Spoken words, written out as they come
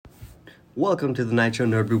Welcome to the Nitro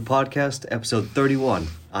Nerd Brew Podcast, episode 31.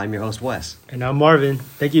 I'm your host, Wes. And I'm Marvin.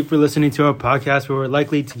 Thank you for listening to our podcast where we're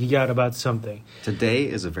likely to geek out about something. Today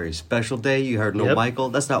is a very special day. You heard no Michael.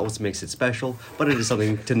 That's not what makes it special, but it is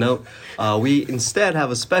something to note. We instead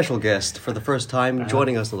have a special guest for the first time.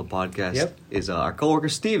 Joining us on the podcast is our coworker,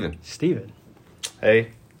 Steven. Steven.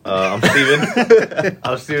 Hey, I'm Steven.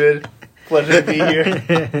 I'm Steven. Pleasure to be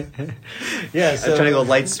here. Yeah, so... I'm trying to go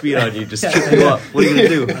light speed on you, just trip you up. What are you going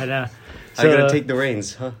to do? I know. I'm going to take the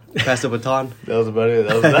reins, huh? Pass the baton? That was about it.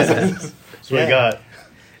 That's what we got.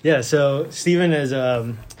 Yeah, so Steven is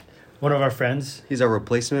one of our friends. He's our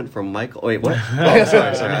replacement from Michael. Oh, wait, what? Oh,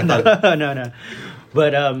 sorry. I thought... No.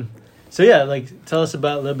 But, so yeah, like, tell us a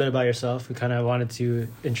little bit about yourself. We kind of wanted to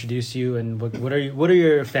introduce you, and what are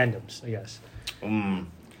your fandoms, I guess?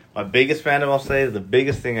 My biggest fandom, I'll say, the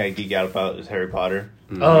biggest thing I geek out about is Harry Potter.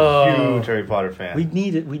 I'm a huge Harry Potter fan. We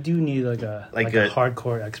do need like a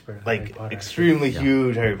hardcore expert. Like Harry Potter, extremely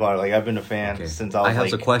huge Harry Potter. Like I've been a fan since I was I have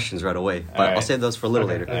some questions right away, but I'll save those for a little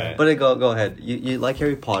later. Right. But go ahead. You like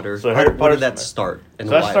Harry Potter. So Harry Potter, did that start? And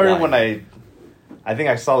so I started when I think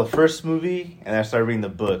I saw the first movie, and I started reading the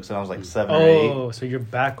books, and I was like 7 or 8. Oh, so you're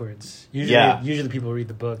backwards. Usually people read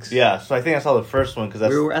the books. Yeah, so I think I saw the first one because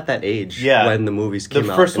we were at that age when the movies came out.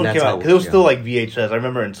 The first one came out because it was still like VHS. I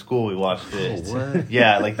remember in school we watched it. Oh, what?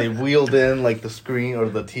 Yeah, like they wheeled in like the screen or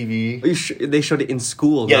the TV. They showed it in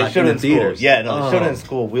school. Yeah, not they showed in it in theaters. school. Yeah, no, they showed it in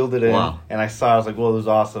school, wheeled it in, Wow. and I saw. I was like, "Well, it was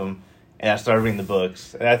awesome," and I started reading the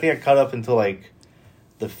books, and I think I caught up until like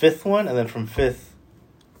the 5th one, and then from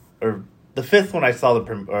the 5th one I saw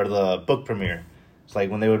the book premiere. It's like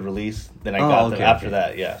when they would release, then I got them after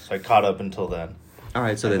that. Yeah, so I caught up until then. All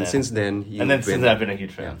right, so then since then, since then I've been a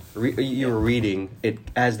huge fan. Yeah. You were reading it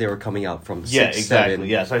as they were coming out from 6, exactly. 7.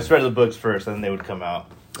 Yeah, so I started the books first, and then they would come out.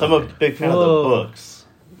 So I'm a big fan of the books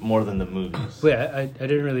more than the movies. Wait, I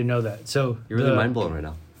didn't really know that. So you're really mind blown right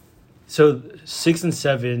now. So 6 and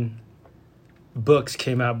 7 books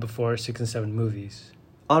came out before 6 and 7 movies.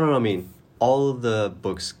 Oh no, I mean all of the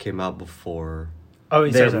books came out before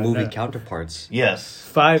their movie counterparts. Yes.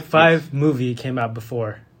 Five movie came out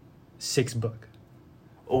before 6 book.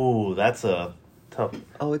 Oh, that's a tough.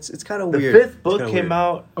 Oh, it's kind of the weird. The 5th book came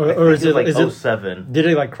out, or is it like 07? Did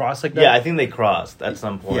it like cross like that? Yeah, I think they crossed at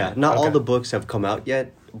some point. Yeah, not all the books have come out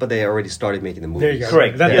yet, but they already started making the movies. There you go.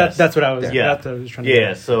 Correct. That's what I was. Yeah. That's what I was trying to.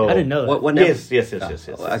 Yeah. So I didn't know that. Yes.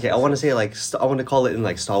 Okay, I want to say I want to call it in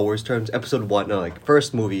like Star Wars terms. Episode 1,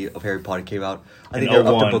 first movie of Harry Potter came out. I think they're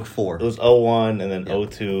up to book 4. It was 01 and then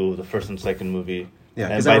 02, the first and second movie. Yeah,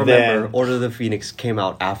 because I remember Order of the Phoenix came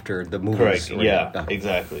out after the movies. Correct. Yeah.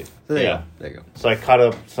 Exactly. So there you go. So I caught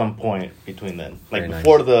up some point between then, like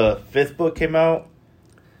before the 5th book came out,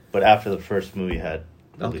 but after the first movie had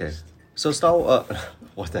released. Okay. So Star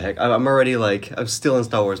what the heck? I'm already I'm still in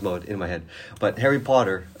Star Wars mode in my head. But Harry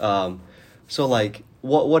Potter, so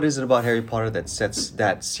what is it about Harry Potter that sets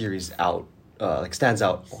that series out, stands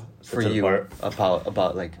out for you apart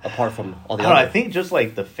from all the other? I think just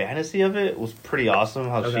the fantasy of it was pretty awesome.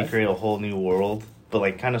 How she created a whole new world,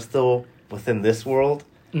 but kind of still within this world.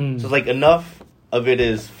 So enough of it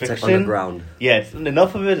is fiction. It's underground. Yeah,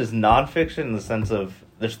 enough of it is nonfiction in the sense of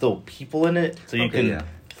there's still people in it, so you can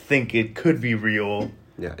think it could be real.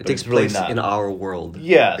 Yeah, it takes place in our world.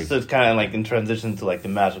 Yeah, so it's kind of in transition to the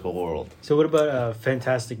magical world. So what about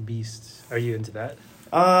Fantastic Beasts? Are you into that?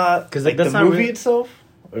 Because that's the movie itself,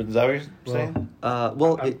 or is that what you're saying?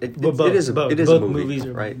 It is a movie,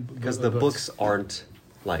 right? Because the books aren't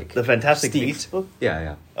the Fantastic Beasts book.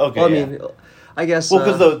 Yeah. Okay. Well, I mean, I guess. Well,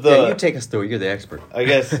 because you take us through. You're the expert. I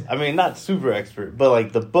guess. I mean, not super expert,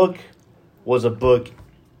 but the book was a book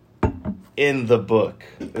in the book,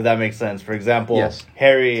 if that makes sense. For example,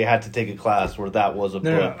 Harry had to take a class where that was a book.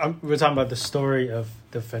 No, we're talking about the story of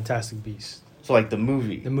the Fantastic Beasts. So the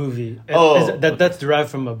movie. The movie. That's derived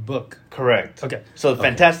from a book. Correct. Okay. So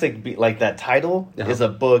Fantastic that title is a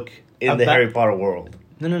book in the Harry Potter world.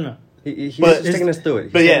 No. He's taking us through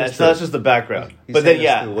it. But so that's just the background. But then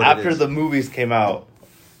after the movies came out,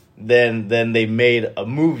 then they made a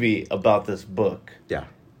movie about this book. Yeah.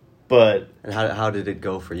 But and how did it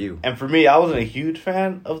go for you? And for me, I wasn't a huge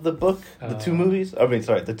fan of the book, the two movies of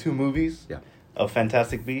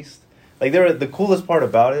Fantastic Beasts. The coolest part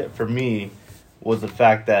about it for me was the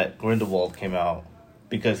fact that Grindelwald came out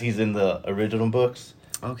because he's in the original books.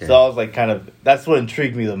 Okay. So I was that's what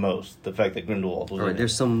intrigued me the most, the fact that Grindelwald was in it.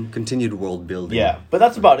 There's some continued world building. Yeah, but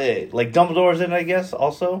that's about it. Dumbledore's in it, I guess,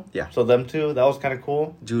 also. Yeah. So them two, that was kind of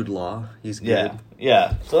cool. Jude Law, he's good.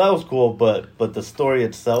 Yeah. So that was cool, but the story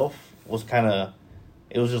itself was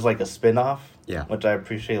it was just a spin-off. Yeah. Which I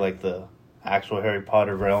appreciate, the actual Harry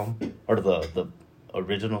Potter realm, or the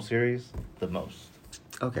original series the most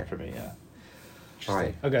Okay. for me. Yeah. All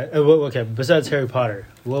right. Okay. Okay. Besides Harry Potter,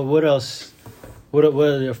 what else? What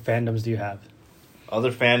other fandoms do you have?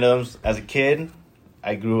 Other fandoms. As a kid,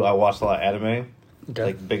 I watched a lot of anime. Okay.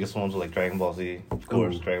 Like the biggest ones were like Dragon Ball Z, of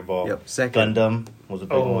course. Ooh. Dragon Ball. Yep. Second. Gundam was a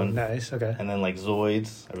big Oh, one. nice. Okay. And then like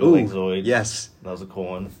Zoids. I really like Zoids. Yes. That was a cool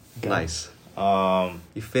one. Nice.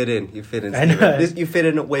 You fit in. You fit in. I know. Steven. You fit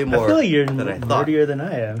in way more I feel like you're than I thought. nerdier than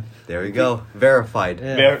I am. There we go. Verified.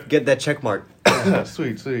 Yeah. Get that check mark.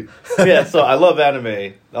 Sweet. Yeah, so I love anime.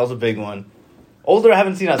 That was a big one. Older, I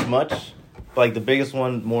haven't seen as much. But like the biggest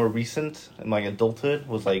one, more recent in like adulthood,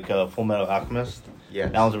 was like Full Metal Alchemist. Yeah.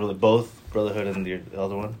 That was really both Brotherhood and the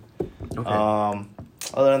other one. Okay.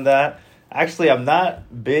 Other than that, actually, I'm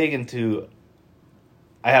not big into.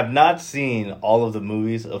 I have not seen all of the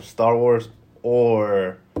movies of Star Wars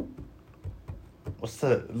or what's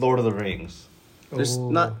the Lord of the Rings. There's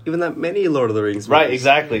Ooh. not even that many Lord of the Rings. Right, movies.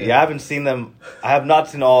 exactly. Yeah, I haven't seen them. I have not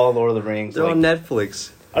seen all Lord of the Rings. They're like- on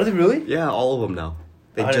Netflix. Are they really? Yeah, all of them now.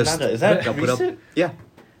 They I did just not know. Is that got put up. recent? Yeah.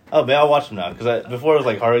 Oh, man, I'll watch them now because before it was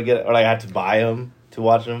like hard to get, or like I had to buy them to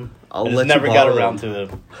watch them. I'll I just let you never got borrow around them. to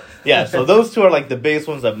them. Yeah, so those two are like the biggest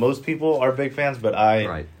ones that most people are big fans, but I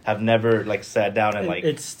Right. have never like sat down and like.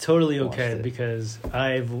 It's totally watched okay it. because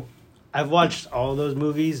I've watched all those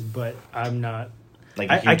movies, but I'm not. like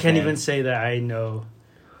a I huge can't fan. even say that I know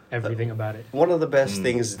everything about it. One of the best Mm.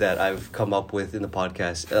 things that I've come up with in the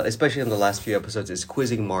podcast, especially in the last few episodes, is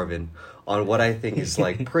quizzing Marvin on what I think is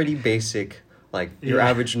like pretty basic, like your Yeah.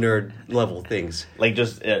 average nerd level things. Like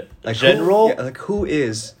just Like general. who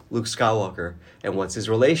is Luke Skywalker and what's his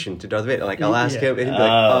relation to Darth Vader? Like I'll ask Yeah. him and he'd be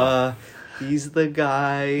like, he's the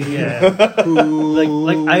guy Yeah. who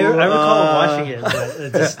Like I recall watching it,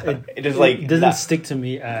 but It is, like, it doesn't not- stick to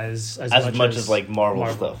me as much as, like, Marvel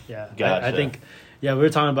stuff. Yeah, Gotcha. I think. Yeah, we were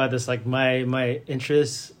talking about this. Like my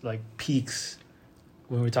interest like peaks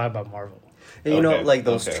when we talk about Marvel. And you know, Okay, like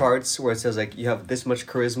those okay. charts where it says like you have this much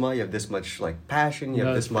charisma, you have this much like passion, you have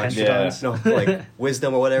No, this much pentagons. like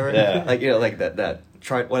wisdom or whatever. Yeah. Like you know, like that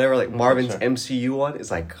chart, whatever. Like Marvin's Sure. MCU one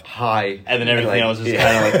is like high, And then everything like, else is yeah.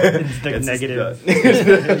 kind of like. It's like It's negative.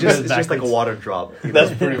 it's just like a Backwards. water drop. you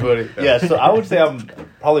That's know? pretty funny. Yeah, so I would say I'm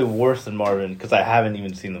probably worse than Marvin because I haven't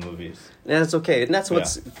even seen the movies. And that's okay, and that's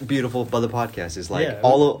what's beautiful about the podcast is like Yeah,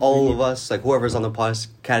 all of us, like whoever's on the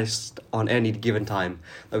podcast on any given time,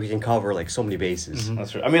 like we can cover like so many bases. Mm-hmm.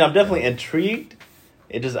 That's true. I mean, I'm definitely intrigued.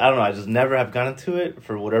 It just, I don't know, I just never have gone into it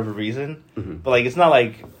for whatever reason. Mhm. But, like, it's not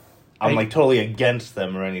like I'm, Hey. like, totally against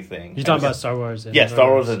them or anything. You're talking about Star Wars. And Yeah, Star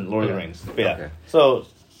Wars and Lord of the Yeah. Rings. But, yeah. Okay.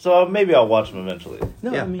 So maybe I'll watch them eventually.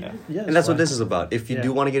 No, Yeah. I mean, Yeah. yeah, And that's what fine. this is about. If you Yeah.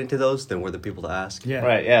 do want to get into those, then we're the people to ask. Yeah,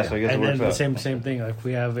 Right, yeah, so I guess And it then works the out. same thing. Like if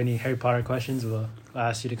we have any Harry Potter questions, we'll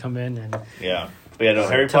ask you to come in and Yeah. But, yeah, no,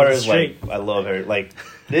 Harry Tell Potter us is, like, I love Harry. Like,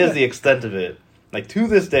 it is the extent of it. Like, to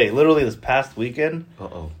this day, literally this past weekend,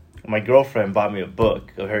 Uh-oh. my girlfriend bought me a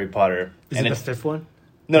book of Harry Potter. is and it the it's fifth one?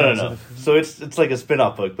 No. So it's like a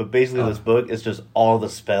spin-off book, but basically Oh. this book is just all the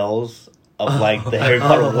spells of like the Harry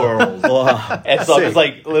Potter world. Wow. And so Sick. it's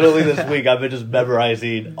like literally this week I've been just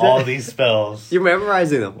memorizing all these spells. You're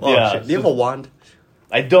memorizing them. Oh, Yeah, shit. Do you have a wand?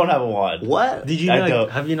 I don't have a wand. What? Did you I not?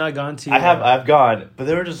 don't. Have you not gone to? I've gone, but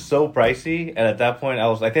they were just so pricey. And at that point,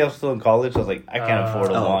 I think I was still in college. I was like, I can't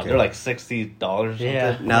afford a Oh, wand. okay. They're like $60 or something.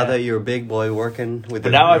 Yeah. Now that you're a big boy working with But the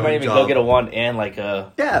now I your might own even job. go get a wand and like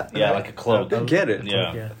a Yeah. like a cloak. Get it.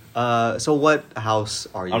 Yeah. So what house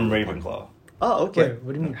are you? I'm Ravenclaw. Oh, okay. Wait,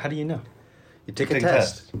 what do you mean? How do you know? You take a Take a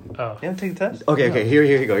test. Oh, You haven't taken a test? Okay. Here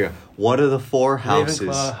you go. Here. What are the four houses?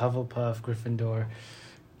 Ravenclaw, Hufflepuff, Gryffindor,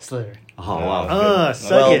 Slytherin. Oh wow. Ah,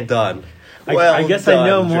 suck Well it. done. I Well guess I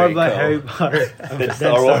know done, more about Draco. Harry Potter Than than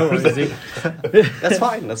Star Wars. dude. That's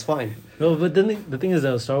fine. That's fine. No, but then the thing is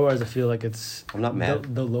though, Star Wars, I feel like it's I'm not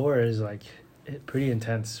mad. The lore is like pretty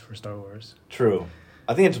intense for Star Wars. True.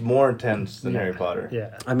 I think it's more intense than Yeah. Harry Potter.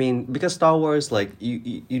 Yeah. I mean, because Star Wars, like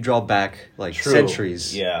you draw back like True.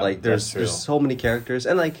 centuries. Yeah, like that's true. there's so many characters,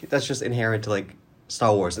 and like that's just inherent to like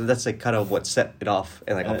Star Wars, and that's like kind of what set it off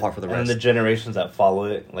and like apart from the And rest. the generations that follow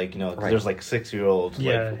it, like, you know, 'cause Right. there's like 6-year-olds,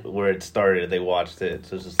 Yeah. like where it started, they watched it.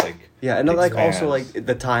 So it's just like, Yeah, and like also expands. like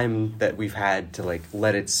the time that we've had to like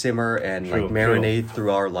let it simmer and True, like marinate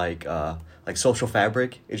through our like social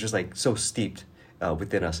fabric. It's just like so steeped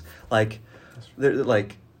within us. Like,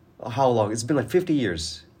 like how long? It's been like 50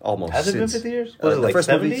 years almost. Has it been since- 50 years? Was it the like first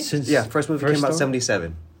 70? movie? Since Yeah, first movie first came out Star-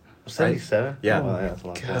 77. 77? Yeah. Oh, yeah, that's a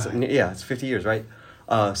long time. That's- yeah, it's 50 years, right?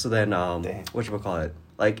 So then, Dang. whatchamacallit?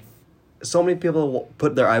 Like, so many people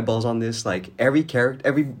put their eyeballs on this. Like, every character,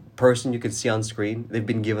 every person you can see on screen, they've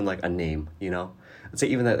been given, like, a name, you know? let's say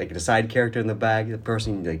even that like the side character in the bag, the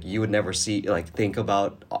person like you would never see like think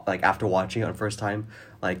about like after watching it on first time,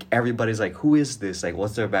 like everybody's like, who is this? Like,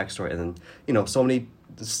 what's their backstory? And then so many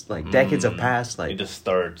like decades have passed. Like it just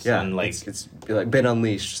starts. yeah, and like it's like been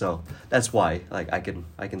unleashed. So that's why like I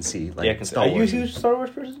can see like yeah. Star Are you a Wars. huge Star Wars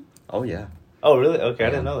person? Oh yeah. Oh really? Okay, I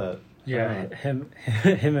Yeah. didn't know that. Yeah, Alright.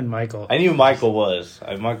 him and Michael. I knew Michael was.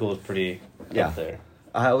 Michael was pretty Yeah. up there.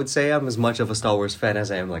 I would say I'm as much of a Star Wars fan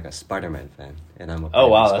as I am like a Spider-Man fan, and I'm a Oh,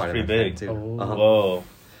 wow, big that's Spider-Man pretty fan, big. too. Oh. Uh-huh. Whoa.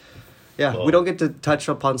 Yeah, Whoa. we don't get to touch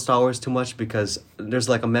upon Star Wars too much because there's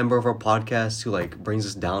like a member of our podcast who like brings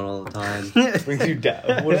us down all the time. Brings you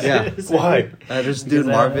down. What is Yeah. it? Why? There's Because dude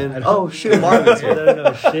I Marvin. don't- Oh shoot, Marvin's I here. don't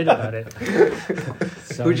know shit about it.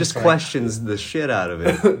 So Who I'm just like, questions the shit out of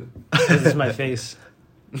it. This is my face.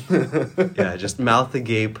 Yeah, just mouth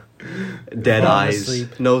agape, dead Falling eyes,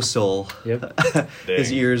 asleep. no soul. Yep. His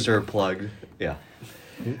Dang. ears are plugged. Yeah.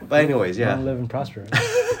 But anyways, Long yeah. live and prosper.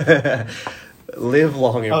 Live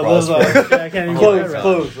long and Oh, those prosper. are- Yeah, I can't even Close, get that right.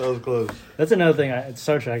 close. That was close. That's another thing.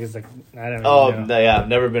 Star Trek is like I don't Oh, know. no, yeah. I've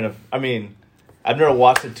never been a. I mean, I've never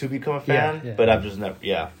watched it to become a fan, Yeah, yeah. but I've just never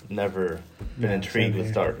been Yeah, intrigued same with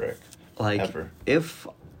here. Star Trek. Like, Ever. if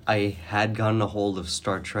I had gotten a hold of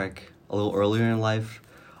Star Trek a little earlier in life,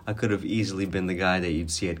 I could have easily been the guy that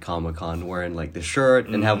you'd see at Comic-Con wearing like the shirt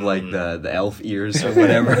and have like the elf ears or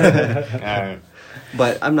whatever. Alright.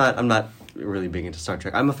 But I'm not really big into Star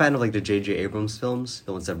Trek. I'm a fan of like the J.J. Abrams films,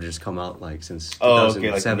 the ones that have just come out like since Oh, okay,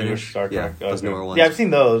 like the 2007 newer ish. Star Trek. Yeah, those Okay. newer ones. Yeah, I've seen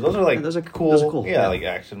those. Those are like Yeah, those are cool. cool, Yeah, yeah. like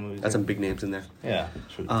action movies. Got some big names in there. Yeah.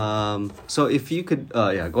 True. So if you could,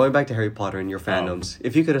 going back to Harry Potter and your fandoms,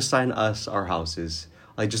 if you could assign us our houses,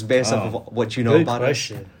 like just based off of what you know Good about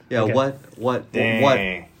question. us. Yeah, Okay. what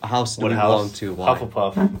Dang. house do What we house? belong to? Why?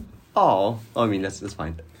 Hufflepuff. Oh, I mean that's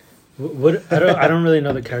fine. What I don't really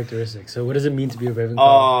know the characteristics. So what does it mean to be a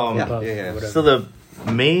Ravenclaw? Yeah, Hufflepuff, yeah, yeah. or whatever? So the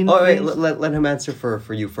main. Oh wait, things- let him answer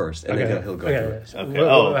for you first, and then he'll go through it. Okay.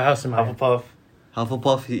 What house am I? Hufflepuff.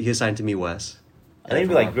 Hufflepuff, he assigned to me Wes. I think it'd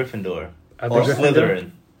be like Gryffindor Are or they Gryffindor?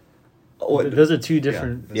 Slytherin. Oh, Those are two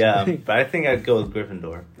different. Yeah, but I think I'd go with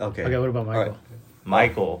Gryffindor. okay. Okay, what about All Michael? right.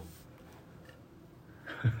 Michael.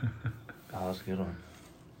 Oh, that's a good one.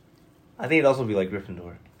 I think it'd also be like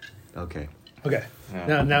Gryffindor. Okay. Okay.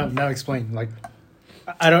 Yeah. Now explain. Like,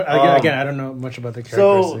 I don't. Again, I don't know much about the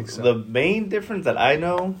So characteristics. the main difference that I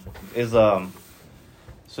know is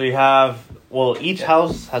so you have each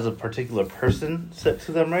house has a particular person set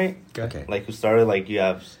to them, right? Okay. Like who started like you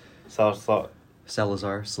have Salazar,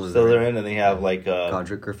 Salazar, Slytherin, Slytherin, and then you have like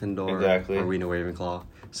Godric Gryffindor, Exactly. Rowena Ravenclaw,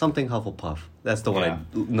 something Hufflepuff. That's the one Yeah.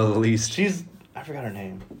 I know the least. I forgot her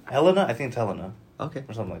name. Helena, I think it's Helena Okay.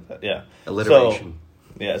 or something like that. Yeah. Alliteration.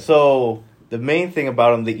 So the main thing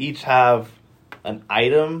about them, they each have an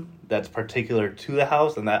item that's particular to the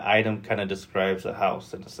house, and that item kind of describes the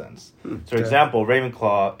house in a sense. So, for Okay. example,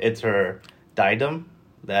 Ravenclaw, it's her diadem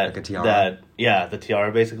that Like a tiara? the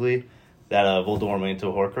tiara basically that Voldemort made into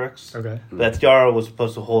a Horcrux. okay. That tiara was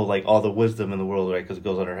supposed to hold like all the wisdom in the world, right? Because it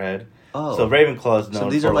goes on her head. Oh. So Ravenclaw is known. So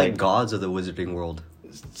these for, are like gods of the wizarding world.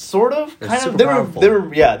 sort of, They're kind super of. They powerful. were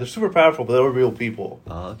they're super powerful, but they were real people.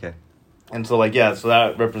 Oh, okay. And so, so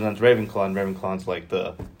that represents Ravenclaw, and Ravenclaw's like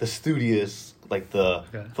the studious, like the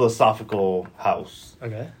Okay. philosophical house,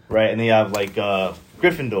 Okay. right? And then you have like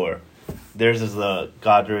Gryffindor. Theirs is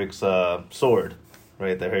Godric's sword,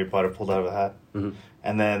 right? That Harry Potter pulled out of a hat, Mhm.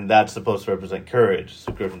 and then that's supposed to represent courage.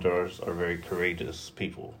 So Gryffindors are very courageous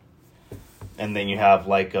people. And then you have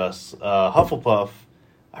like Hufflepuff.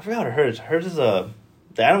 I forgot hers. Hers is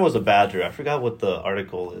the animal is a badger. I forgot what the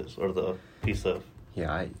article is or the piece of. Yeah,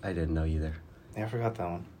 I didn't know either. Yeah, I forgot that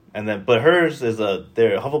one. And then, but hers is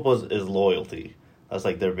their Hufflepuff is loyalty. That's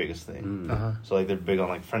like their biggest thing. Mm. Uh-huh. So like they're big on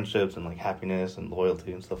like friendships and like happiness and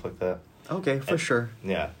loyalty and stuff like that. Okay, for sure.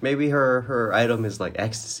 Yeah, Maybe her item is like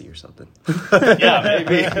ecstasy or something. yeah,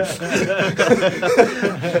 maybe.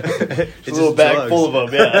 It's a little just bag drugs. full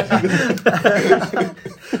of them. Yeah,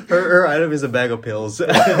 her item is a bag of pills. that's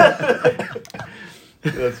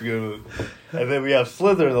a good one. And then we have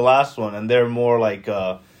Slytherin, the last one, and they're more like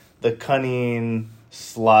the cunning,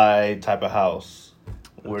 sly type of house,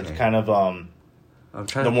 where Okay. it's kind of I'm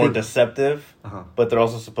trying they're to more think. deceptive, Uh-huh. but they're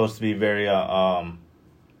also supposed to be very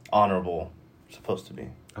honorable. Supposed to be.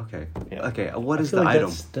 Okay. Yeah. Okay. What I is feel the like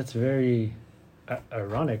item? That's very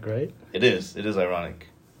ironic, right? It is. It is ironic.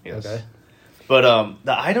 Yes. Okay. But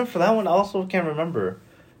the item for that one I also can't remember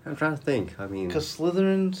I'm trying to think. I mean, because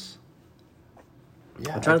Slytherins.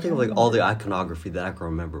 Yeah, I'm trying to think of like can't all the remember. iconography that I can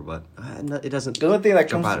remember, but it doesn't. The only thing that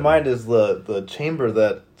jump comes out to at mind me. is the chamber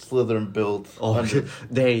that Slytherin built. Oh, under.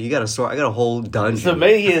 dang! You got a sword. I got a whole dungeon. So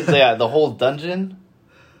maybe it's the whole dungeon.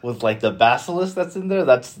 with like the basilisk that's in there.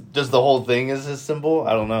 That's just the whole thing is his symbol.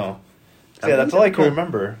 I don't know. So, yeah, that's all I can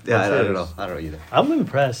remember. Yeah, I That's don't it. know. I don't know either. I'm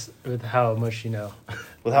impressed with how much you know.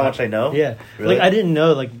 With how much I know. Yeah, Really? like I didn't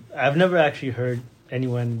know. Like I've never actually heard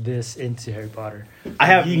anyone this into Harry Potter. I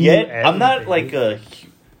have You knew yet. I'm not everything. like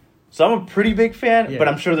so I'm a pretty big fan, Yeah. but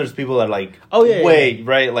I'm sure there's people that are like, Oh, yeah, wait, yeah.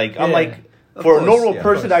 right? Like I'm Yeah. like, Of for course, a normal yeah, of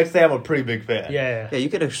person, course. I'd say I'm a pretty big fan. Yeah, Yeah, you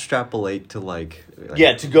could extrapolate to like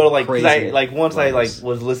Yeah, to go to like, cause I crazy like once I like levels.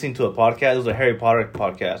 was listening to a podcast. It was a Harry Potter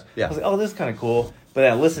podcast. Yeah. I was like, oh, this is kind of cool. But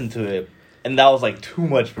then I listened to it, and that was like too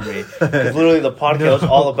much for me. Because literally the podcast was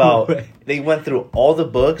all about. way. They went through all the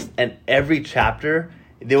books, and every chapter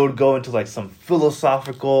they would go into like some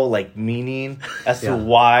philosophical like meaning as to Yeah.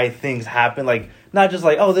 why things happen. Like not just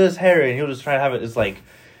like, oh, there's Harry, and he'll just try to have it. It's like,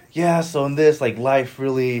 yeah, so in this like life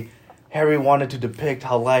really, Harry wanted to depict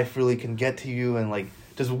how life really can get to you, and like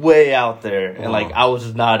just way out there. And like I was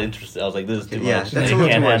just not interested. I was like, this is too Yeah, much. that's I a little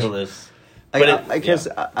can't too much. handle this. I, But I guess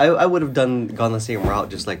I would have gone the same route,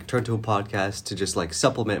 just like turn to a podcast to just like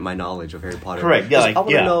supplement my knowledge of Harry Potter. Correct, yeah, Just, like, I want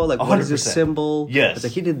to yeah, know like what is this 100%. symbol? Yes. It's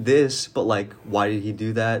like he did this, but like why did he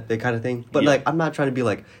do that? That kind of thing. But Yeah. like I'm not trying to be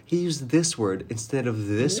like he used this word instead of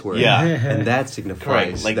this word. Yeah. and that signifies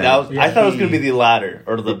Correct. Like that was. Yeah. I thought it was gonna be the latter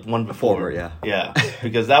or the one before. former, yeah. Yeah,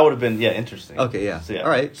 because that would have been interesting. Okay, yeah. So, All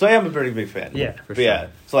right. So I am a pretty big fan. Yeah, for But yeah.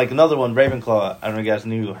 So like another one, Ravenclaw. I don't know if you guys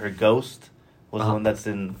knew her ghost was the Uh-huh. one that's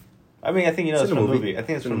in. I mean, I think you know It's it's in from the a movie. movie. I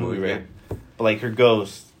think it's It's in from a the movie, movie, right? But like her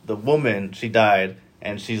ghost, the woman, she died,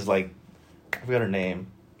 and she's like, I forgot her name.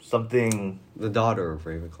 Something. the daughter of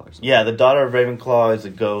Ravenclaw. Or something. Yeah, the daughter of Ravenclaw is a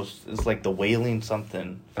ghost. It's like the Wailing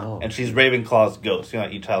something. Oh. And she's Ravenclaw's ghost. You know,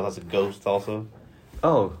 each house has a ghost also.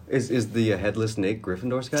 Oh, is the headless Nick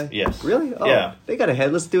Gryffindor's guy? Yes. Really? Oh, Yeah. They got a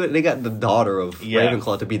headless do it. They got the daughter of Yeah.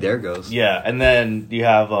 Ravenclaw to be their ghost. Yeah, and then you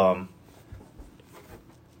have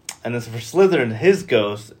and then for Slytherin, his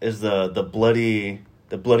ghost is the bloody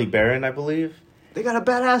Baron, I believe. They got a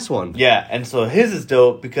badass one. Yeah, and so his is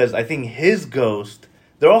dope because I think his ghost,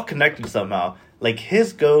 they're all connected somehow. Like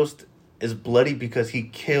his ghost is bloody because he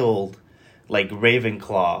killed like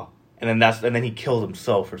Ravenclaw, and then he killed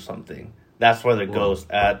himself or something. That's why they're Whoa. ghosts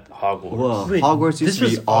at Hogwarts. Whoa. Wait, Hogwarts used this to be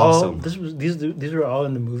was all- awesome. These were all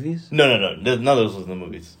in the movies. No. None of those was in the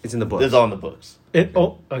movies. It's in the books. It's all in the books.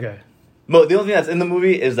 Okay. The only thing that's in the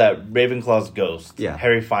movie is that Ravenclaw's ghost. Yeah.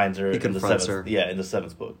 Harry finds her He in the confronts seventh. her. Yeah, in the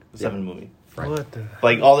seventh book, the Yeah. seventh movie. Right. What the?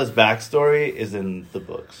 Like all this backstory is in the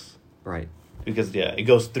books Right. because it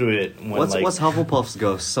goes through it when What's Hufflepuff's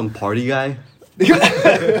ghost? Some party guy?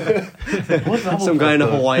 what's Some guy in a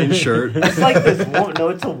Hufflepuff? Hawaiian shirt? It's like this woman. No,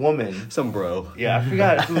 it's a woman. Some bro. Yeah, I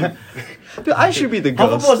forgot who. Dude, I should be the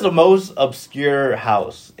ghost. Hufflepuff's the most obscure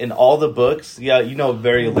house in all the books. Yeah, you know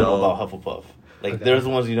very little No. about Hufflepuff. Like Okay. they're the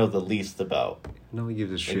ones you know the least about. No one gives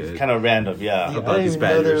a Like, shit. it's kind of random. Yeah. I About didn't these even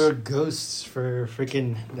know there badgers. were ghosts for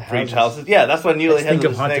freaking the For each houses. Yeah, that's why Nearly Let's think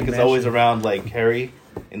Headless of Haunted Snake is always Mansion. around like Harry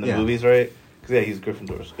in the Yeah. movies, right? Because yeah, he's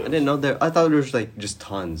Gryffindor's ghost. I didn't know there. I thought there was like just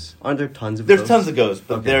tons. Aren't there tons of There's ghosts? tons of ghosts,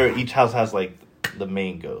 but Okay. each house has like the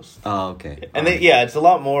main ghost. Oh, okay. And it's a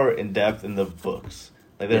lot more in depth in the books.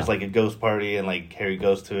 Like there's Yeah. like a ghost party and like Harry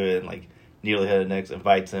goes to it and like Nearly Headed Next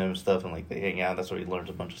invites him and stuff and like they hang out. That's where he learns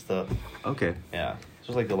a bunch of stuff. Okay. Yeah, it's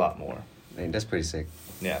just like a lot more. Man, that's pretty sick.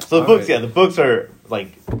 Yeah. So the All books, right. the books are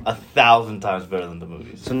like 1,000 times better than the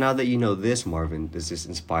movies. So now that you know this, Marvin, does this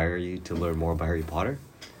inspire you to learn more about Harry Potter?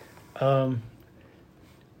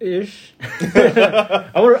 Ish.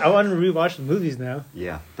 I want to rewatch the movies now.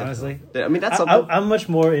 Yeah. Honestly. definitely. I mean, that's something. I'm much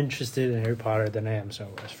more interested in Harry Potter than I am Star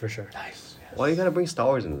Wars, for sure. Nice. Why you gotta bring Star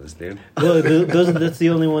Wars into this, dude? Well, that's the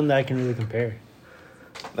only one that I can really compare.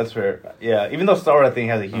 That's fair. Yeah, even though Star Wars I think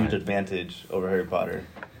has a huge advantage over Harry Potter,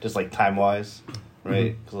 just like time wise,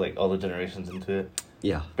 right? Because like all the generations into it.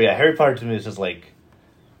 Yeah. But yeah, Harry Potter to me is just like,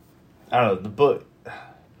 I don't know, the book,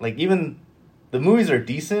 like even the movies are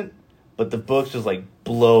decent, but the books just like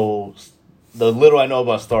blow the little I know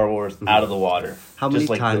about Star Wars out of the water. How many Just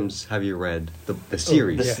like times have you read the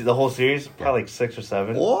series? the whole series? Probably like 6 or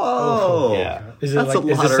 7. Whoa! Yeah. Is it That's a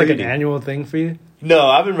like is lot this of like reading. an annual thing for you? No,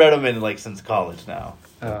 I haven't read them in like since college now.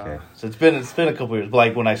 Okay. So it's been a couple years. But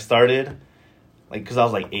like when I started, like because I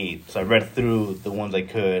was like 8, so I read through the ones I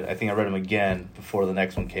could. I think I read them again before the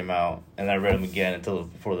next one came out, and I read them again until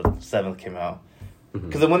before the 7th came out.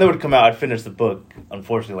 Because when they would come out, I'd finish the book.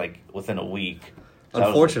 Unfortunately, like within a week. So I was like-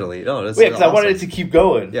 Unfortunately, no, that's yeah, because I wanted it awesome. to keep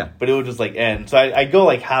going. Yeah. But it would just like end. So I go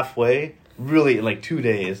like halfway, really in like 2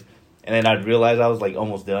 days, and then I'd realize I was like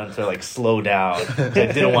almost done. So I like slow down. 'Cause I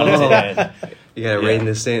didn't want it to end. You gotta Yeah. rein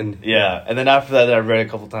this in. Yeah, and then after that, I read it a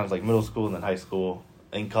couple times, like middle school and then high school.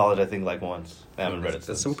 In college, I think like once. I haven't read it That's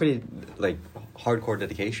since. some pretty like hardcore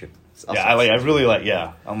dedication. Yeah, I really like.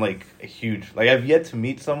 Yeah, I'm like a huge. Like I've yet to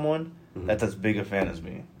meet someone that's as big a fan as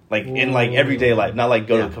me. Like in like everyday life, not like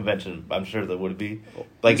go to a convention. I'm sure there would be.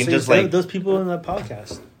 Like So in just you- like those people in that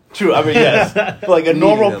podcast. true. I mean, yes, but like a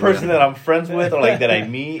normal them, person yeah. that I'm friends with or like that I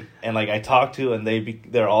meet and like I talk to and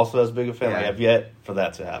they're also as big a fan. Like Yeah. I've yet for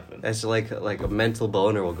that to happen. It's like a mental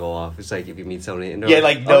boner will go off. It's like if you meet somebody and they're Yeah,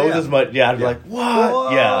 like "Oh, knows as much. Yeah, I'd be Yeah. like,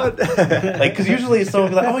 what? Yeah, like because usually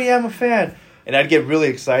someone would be like, oh yeah, I'm a fan, and I'd get really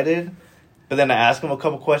excited. But then I ask them a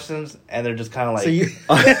couple questions, and they're just kind of like, So you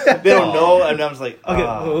they don't know, and I'm just like, okay?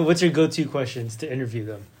 "Ah." What's your go-to questions to interview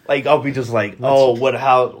them? Like I'll be just like, oh,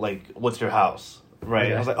 what's your house? Right?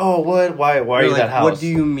 Okay. I was like, oh, what? Why are You're you like, that house? what do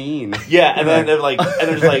you mean? Yeah, and then they're like, and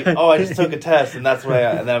they're just like, oh, I just took a test, and that's why.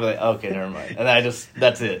 And then I'm like, okay, never mind. And then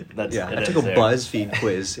that's it. That's Yeah, it I took ends a there. BuzzFeed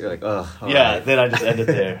quiz. You're like, ugh. all Yeah, right. then I just end it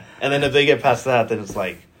there. And then if they get past that, then it's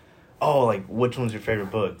like, oh, like which one's your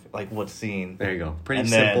favorite book? Like what scene? There you go. Pretty And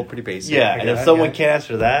simple, then- pretty basic. Yeah, and Okay, if someone okay. can't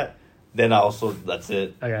answer that, then also that's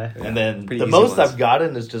it. Okay. Yeah. And then Pretty the easy most ones. I've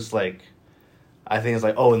gotten is just like, I think it's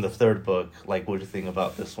like, oh, in the third book, like what do you think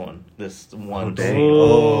about this one? This one Oh, dang. scene.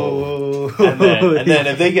 Oh. And then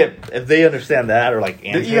if they understand that or like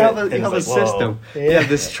answer You have it, a, then you have a it's like, whoa. system. Yeah. You have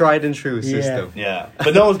this tried and true Yeah. system. Yeah,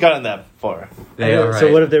 but no one's gotten that far. Yeah, Okay, all So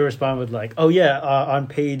right. what if they respond with like, "Oh yeah, on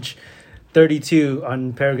page 32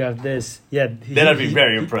 on paragraph this." Yeah. Then I'd be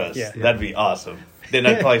very impressed. Yeah. That'd be awesome. Then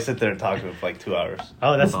I'd probably sit there and talk to him for like 2 hours.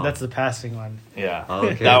 Oh, that's Oh. that's the passing one. Yeah.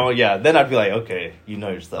 Okay. That one, yeah. Then I'd be like, okay, you know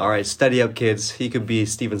your stuff. All right, study up, kids. He could be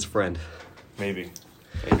Steven's friend. Maybe.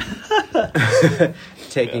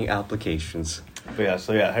 Taking applications. But yeah,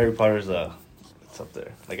 so yeah, Harry Potter's it's up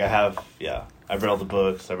there. Like I read all the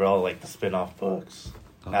books. I read all like the spin-off books.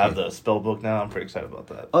 I have Okay. the spell book now. I'm pretty excited about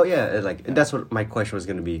that. Oh yeah, that's what my question was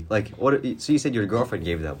gonna be. Like, what? So you said your girlfriend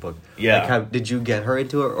gave you that book. Yeah. Like, did you get her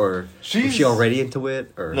into it, or was She's- she already into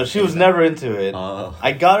it? Or No, she was never into it. Oh.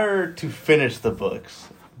 I got her to finish the books,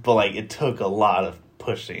 but like it took a lot of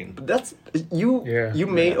pushing. That's you. Yeah. You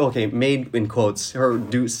made made in quotes her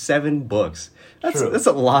do 7 books. True. That's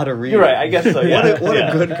a lot of reading. You're right. I guess so. Yeah. what Yeah.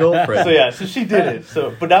 a good girlfriend. So yeah, so she did it.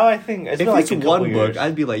 So, but now I think it's If been like it's a couple one book, years.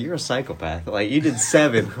 I'd be like, you're a psychopath. Like you did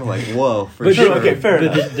 7. I'm like, whoa, for But sure. okay, fair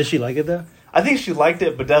but enough. Did she like it though? I think she liked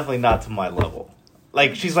it, but definitely not to my level.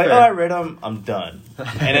 Like she's like, Fair. oh, I read them, I'm done. And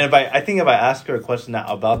then if I ask her a question now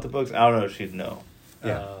about the books, I don't know if she'd know.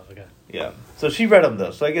 Yeah. Oh, okay. Yeah. So she read them though.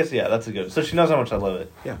 So I guess yeah, that's a good. So she knows how much I love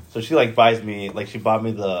it. Yeah. So she like buys me like she bought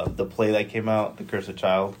me the play that came out, The Cursed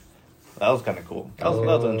Child. That was kind of cool. That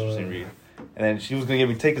was an interesting read. And then she was gonna give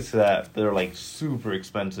me tickets to that. They're like super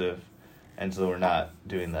expensive, and so we're not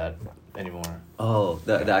doing that anymore. Oh,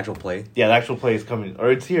 the actual play. Yeah, the actual play is coming,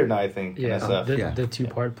 or it's here now. I think. in Yeah. SF. Yeah. The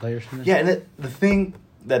 2-part play or something. Yeah, and the thing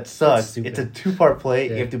that sucks, stupid. it's a 2-part play.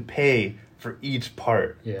 Yeah. You have to pay for each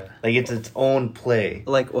part. Yeah. Like it's its own play.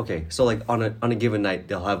 Like okay, so like on a given night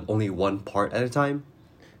they'll have only one part at a time,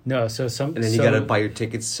 No. So some. and then you gotta buy your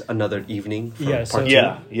tickets another evening. For Yeah, part so- 2.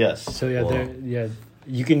 Yeah. Yes. So yeah, Whoa.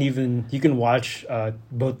 you can watch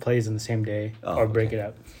both plays in the same day Oh, or break okay. it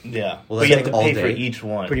up. Yeah. Well, but that's you have like to all pay for day? each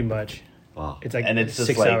one. Pretty much. Wow. It's like and it's just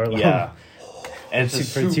 6 like hour long. yeah. And it's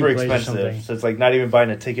just For two super plays or something. expensive. So it's like not even buying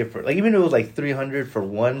a ticket for like even if it was like $300 for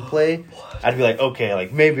one play, I'd be like, okay,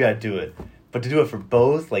 like maybe I'd do it. But to do it for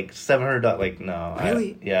both, like $700, like no.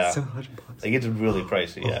 Really? Yeah. $700. Like it's really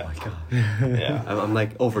pricey. Yeah. Oh my god. Yeah. I'm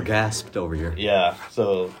like overgasped over here. Yeah.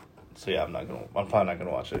 So yeah, I'm probably not gonna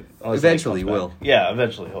watch it. Unless Eventually it comes will. back. Yeah,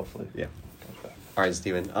 eventually, hopefully. Yeah. Comes back. All right,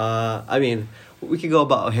 Steven. I mean, we could go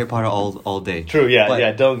about Harry Potter all day. True. Yeah.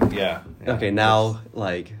 But- Yeah. Okay, now,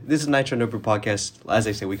 like, this is Nitro Notebook Podcast. As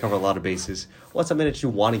I say, we cover a lot of bases. What's something that you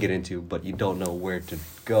want to get into, but you don't know where to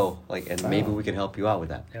go? Like, and maybe Oh. we can help you out with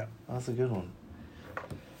that. Yeah. That's a good one.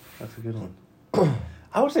 That's a good one.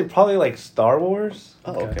 I would say probably like Star Wars.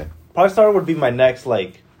 Oh, Okay. okay. Probably Star Wars would be my next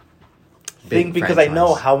like thing Big because I know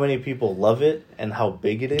franchise. how many people love it and how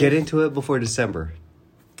big it is. Get into it before December.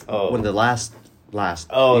 Oh, When the last.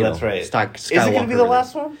 oh, you that's know, right. Skywalker Is it going to be the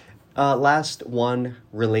last one? Last one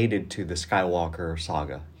related to the Skywalker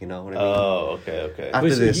saga. You know what I mean? Oh, okay. After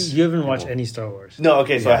Wait, so this, you haven't watched you know. any Star Wars? No,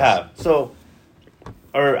 okay, so I Yes. have. So,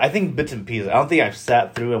 or I think bits and pieces. I don't think I've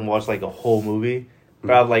sat through and watched like a whole movie.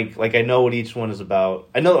 But I like I know what each one is about.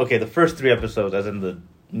 I know, okay, the first 3 episodes, as in the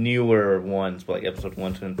newer ones, but like episode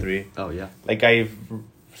 1, 2, and 3. Oh, yeah. Like I've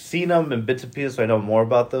seen them in bits and pieces, so I know more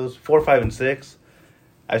about those. 4, 5, and 6,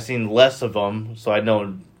 I've seen less of them, so I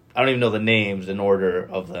don't even know the names in order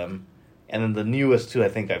of them. And then the newest 2, I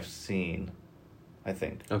think I've seen. I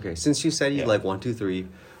think. Okay, since you said you Yeah. like 1, 2, 3,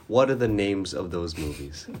 what are the names of those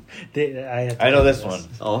movies? I know this one.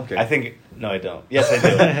 Oh, okay. I think no, I don't. Yes, I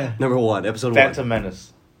do. Number 1, episode 1. Phantom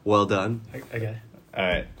Menace. Well done. Okay. All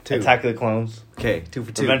right. 2. Attack of the Clones. Okay, 2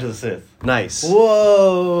 for 2. Revenge of the Sith. Nice.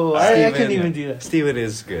 Whoa! I Steven- couldn't even do that. Steven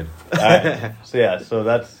is good. All right. So yeah. So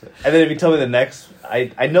that's. And then if you tell me the next,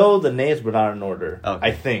 I know the names, but not in order. Okay.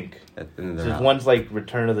 I think. And then So they're out. one's like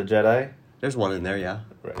Return of the Jedi, There's one in there, yeah.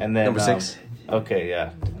 and then Number 6, Okay.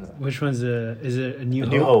 Yeah. Which one's is it a New A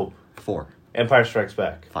Hope? New Hope. 4, Empire Strikes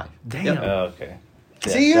Back. 5. Damn. Yep. Okay.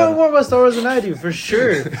 See, you know more about Star Wars than I do, for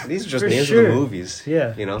sure. These are just For names sure. of the movies.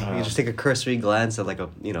 Yeah. You know, Uh-huh. you just take a cursory glance at like a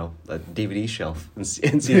DVD shelf and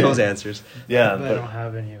see those answers. Yeah, But I don't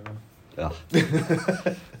have any of them. Ugh.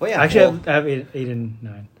 but Well, yeah. Actually, well, I have 8 and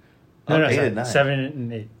 9. No, Oh, no, 8 sorry, and 9. 7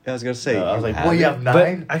 and 8. I was gonna say. I was like, have well, you it. have 9.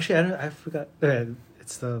 But actually, I forgot.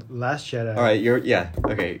 It's the Last Jedi. All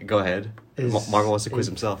right, okay. Go ahead. Is Marco wants to quiz 8.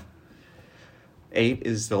 himself. 8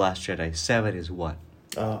 is the Last Jedi. 7 is what?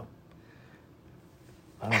 I don't know.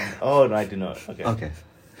 Oh no, I do know it. Okay. Okay.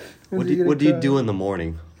 When What do you do get you a do cry? in the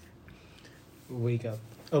morning? Wake up.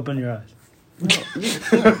 Open your eyes. You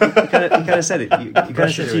kind of said it. You kind of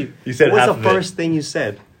Brush your said it. teeth. You said What's half the of it. first thing you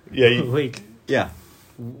said? Yeah. You, Wake. Yeah.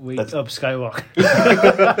 Wake That's- up, Skywalker.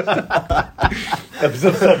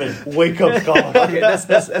 episode 7. Wake up, Scott. Okay,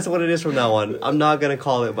 that's what it is from now on. I'm not gonna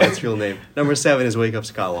call it by its real name. Number 7 is Wake Up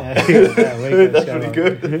Skywalker. Yeah, wake up, That's pretty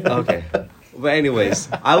Skywalker. good. Okay. But anyways,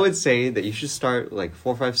 I would say that you should start like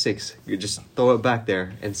 4, 5, 6. You just throw it back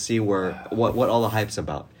there and see what all the hype's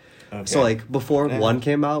about. Okay. So like before Yeah. 1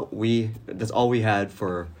 came out, that's all we had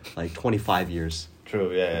for like 25 years.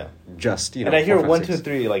 True. Yeah. Just And I hear 4, 5, 1, 6. 2, and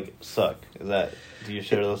 3 like suck. Is that? Do you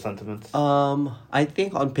share those sentiments? I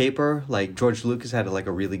think on paper, like George Lucas had like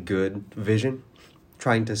a really good vision,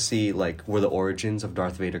 trying to see like where the origins of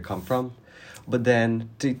Darth Vader come from, but then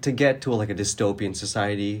to get to like a dystopian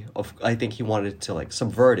society I think he wanted to like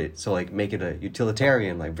subvert it, so like make it a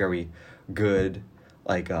utilitarian, like very good,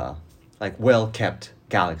 like well kept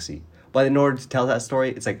galaxy. But in order to tell that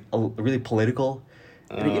story, it's like really political.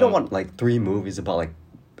 And you don't want like 3 movies about like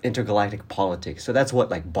intergalactic politics, so that's what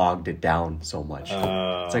like bogged it down so much.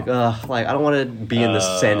 It's like I don't want to be in the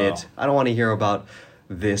Senate. I don't want to hear about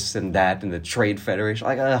this and that and the Trade Federation.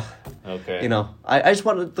 Like Okay. you know, I just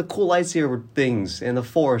wanted the cool lightsaber things and the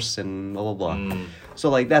Force and blah blah blah. So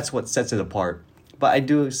like that's what sets it apart. But I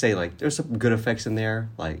do say like there's some good effects in there.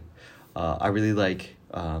 Like I really like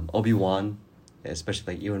Obi-Wan,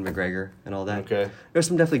 especially like Ewan McGregor and all that. Okay. There's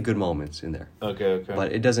some definitely good moments in there. Okay.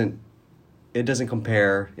 But it doesn't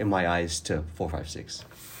compare in my eyes to 4, 5, 6.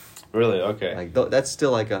 Really? Okay. Like that's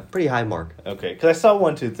still like a pretty high mark. Okay. Because I saw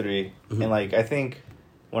 1, 2, 3, and like I think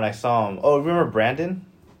when I saw him, remember Brandon?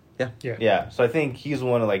 Yeah. Yeah. So I think he's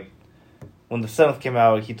one of like when the 7th came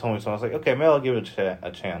out, he told me so. I was like, okay, maybe I'll give it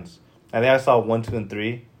a chance. I think I saw 1, 2, and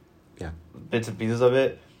 3. Yeah. Bits and pieces of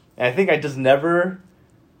it, and I think it just never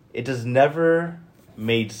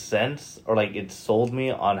made sense, or like it sold me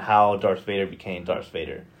on how Darth Vader became Darth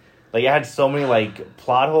Vader. Like I had so many like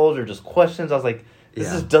plot holes or just questions. I was like, this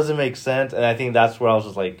Yeah. just doesn't make sense, and I think that's where I was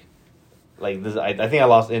just like this. I think I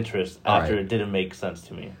lost interest after Alright. it didn't make sense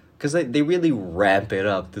to me. Because they really ramp it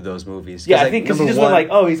up to those movies. Yeah, I like, think because he number just went one- like,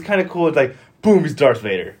 oh, he's kind of cool. It's like, boom, he's Darth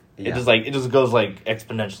Vader. Yeah. It just goes like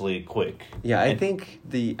exponentially quick. Yeah, I And- think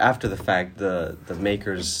after the fact, the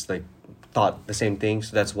makers like thought the same thing,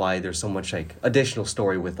 so that's why there's so much like additional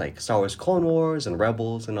story with like Star Wars Clone Wars and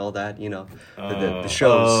Rebels and all that. You know, the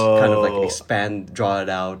shows kind of like expand, draw it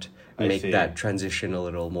out, and I make see. that transition a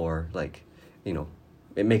little more like, you know,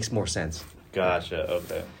 it makes more sense. Gotcha.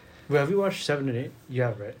 Okay, Well, have you watched 7 and 8? You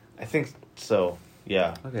have, right? I think so.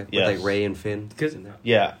 Yeah. Okay, Yes. with like Rey and Finn. Because in there.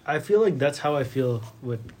 Yeah. I feel like that's how I feel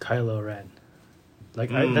with Kylo Ren.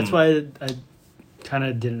 Like Mm. that's why I kind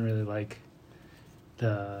of didn't really like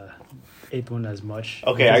the 8th one as much.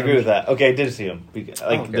 Okay, I Because agree I'm- with that. Okay, I did see him.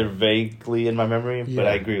 okay. They're vaguely in my memory, but Yeah.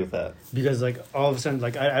 I agree with that. Because like all of a sudden,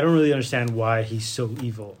 like I don't really understand why he's so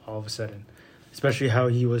evil all of a sudden, especially how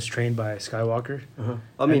he was trained by Skywalker,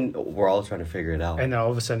 I mean, we're all trying to figure it out. and now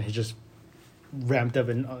all of a sudden he just ramped up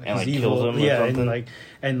and he's like, evil. kills him or yeah, something?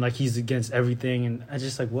 and like he's against everything, and I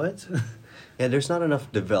just like what? Yeah, there's not enough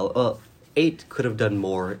develop. 8 could have done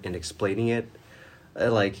more in explaining it.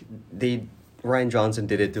 Ryan Johnson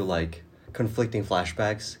did it through like conflicting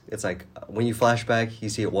flashbacks. It's like when you flashback, you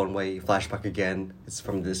see it one way. You flashback again, it's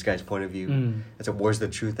from this guy's point of view. Mm. It's like, where's the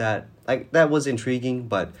truth at? Like that was intriguing,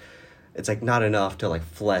 but it's like not enough to like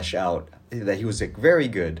flesh out that he was like very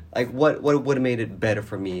good. Like what would have made it better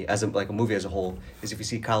for me as a movie as a whole is if you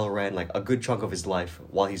see Kylo Ren like a good chunk of his life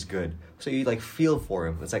while he's good, so you like feel for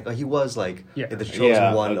him. It's like he was like Yeah. the chosen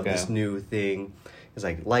Yeah, one of okay. this new thing. it's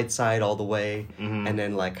like light side all the way, Mhm. and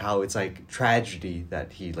then like how it's like tragedy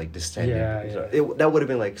that he like descended. Yeah, yeah. That would have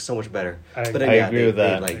been like so much better. I But then I yeah, agree with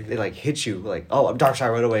that. They like hit you like, oh, I'm dark side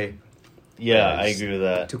right away. Yeah, Yeah, I it's agree with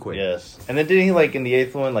that. too quick. Yes. And then didn't he, like, in the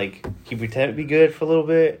 8th one, like, he pretended to be good for a little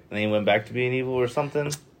bit, and then he went back to being evil or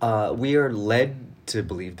something? We are led to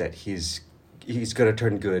believe that he's gonna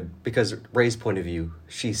turn good because Ray's point of view,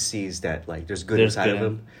 she sees that like there's good There's inside good of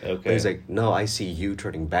him. Okay. But he's like, no, I see you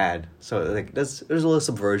turning bad. So like there's a little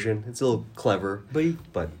subversion. It's a little clever, But he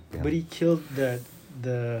but yeah. but he killed the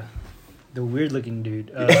weird looking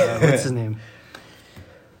dude. What's his name?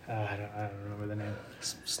 I don't remember the name.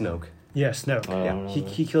 Snoke. Yeah, Snoke. Yeah.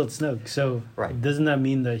 He killed Snoke. So Right. doesn't that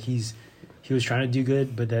mean that he was trying to do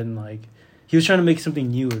good, but then like he was trying to make something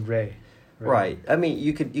new with Rey? Right. I mean,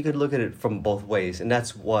 you could look at it from both ways, and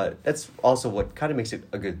that's also what kind of makes it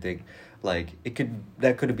a good thing. Like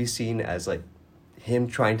that could be seen as like him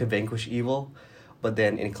trying to vanquish evil, but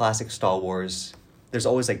then in classic Star Wars, there's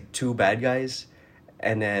always like two bad guys,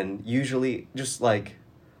 and then usually just like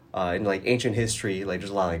in like ancient history, like there's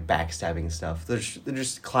a lot of like backstabbing and stuff. They're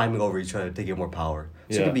just climbing over each other to get more power.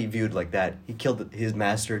 So it Yeah. can be viewed like that. He killed his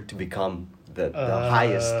master to become the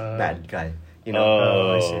highest bad guy. You know.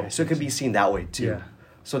 Oh. I see, I see. So it could be seen that way too. Yeah.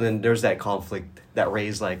 So then there's that conflict that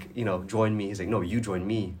Ray's like, join me. He's like, no, you join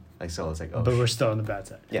me. Like, so it's like, oh. But we're still on the bad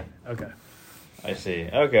side. Yeah. Okay. I see.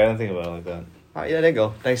 Okay, I didn't think about it like that. All right, yeah, there you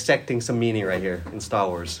go. Dissecting some meaning right here in Star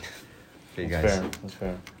Wars for you guys. That's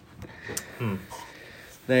fair. Hmm.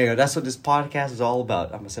 There you go. That's what this podcast is all about.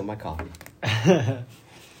 I'm going to sip my coffee.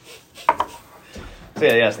 So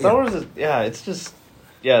yeah, Star Wars is, it's just,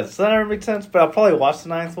 so that never makes sense, but I'll probably watch the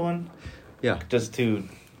 9th one Yeah. just to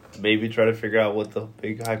maybe try to figure out what the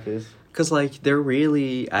big hype is. Because, like, they're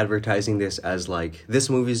really advertising this as, like, this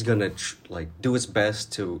movie's going to, do its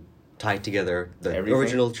best to tie together the Everything?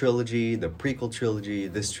 original trilogy, the prequel trilogy,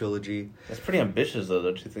 this trilogy. That's pretty ambitious though,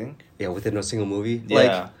 don't you think? Yeah, within a single movie. Yeah.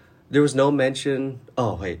 Like, there was no mention.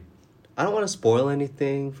 Oh, wait. I don't want to spoil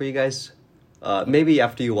anything for you guys. Maybe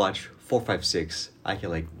after you watch 4, 5, 6, I can,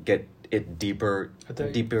 like, get it deeper into I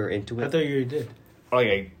it. thought you already did. Or like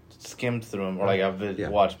I skimmed through them, or like I've Yeah.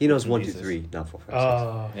 watched. He knows bits and 1, 2, pieces. 3, not 4, 5, 6.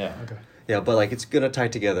 Oh. Yeah. Okay. Yeah, but, like, it's going to tie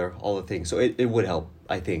together all the things. So it would help,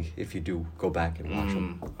 I think, if you do go back and watch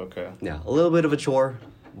them. Okay. Yeah, a little bit of a chore,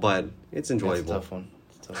 but it's That's a enjoyable. tough one.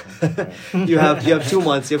 It's a tough one. Alright. you have 2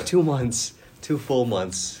 months. You have 2 months, 2 full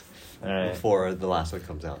months Alright. before the last one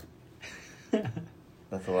comes out.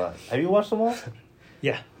 That's a lot. Have you watched them all?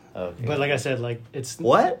 Yeah. Okay. But like I said, like it's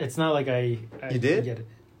What? It's not like I You did? get it.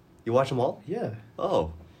 You watch them all? Yeah.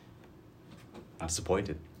 Oh, I'm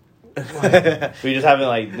disappointed. But you just haven't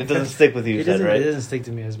like it doesn't stick with you, you It said, doesn't. right? It doesn't stick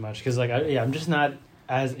to me as much because like I'm just not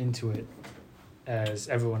as into it as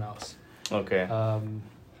everyone else. Okay. Yeah,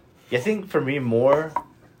 I think for me more.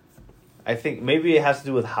 I think maybe it has to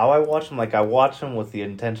do with how I watch them. Like I watch them with the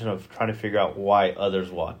intention of trying to figure out why others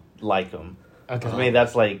like them. Okay. For me,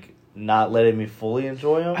 that's like not letting me fully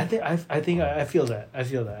enjoy them. I feel that.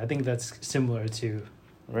 I think that's similar to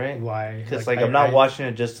Right? why. Because like I'm not watching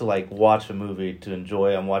it just to like watch a movie to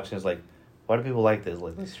enjoy. I'm watching it like, why do people like this?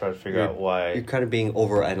 Like let's try to figure out why. You're kind of being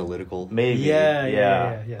over analytical. Maybe.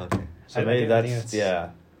 Yeah. Okay. So I maybe think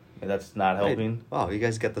that's that's not helping. Wow, you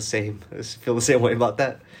guys get the same. Feel the same way about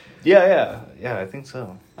that. Yeah. I think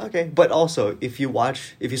so. Okay, but also if you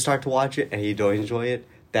start to watch it and you don't enjoy it,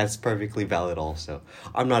 that's perfectly valid. Also,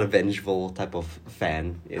 I'm not a vengeful type of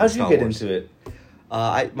fan. How'd you get into it?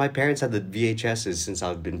 My parents had the VHSs since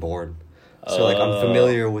I've been born, so like I'm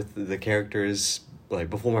familiar with the characters like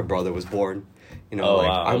before my brother was born.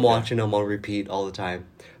 I'm watching them on repeat all the time.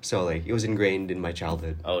 So like it was ingrained in my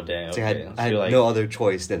childhood. Oh dang! So Okay. I had no other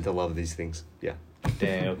choice than to love these things. Yeah.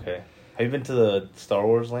 Dang. Okay. Have you been to the Star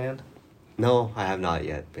Wars land? No, I have not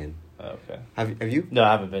yet been. Oh, okay. Have you? No,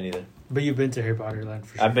 I haven't been either. But you've been to Harry Potter Land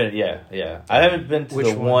for sure. I've been, yeah. I haven't been to Which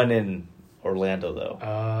the one? one in Orlando though.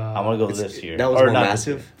 I'm gonna go this year. That was Or more not this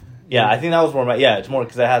massive. year. Yeah, I think that was more. Yeah, it's more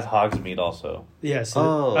because it has Hogsmeade also. Yeah. So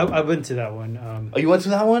Oh. I've been to that one. Oh, you went to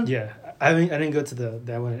that one? Yeah, I didn't go to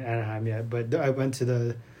that one in Anaheim yet, but I went to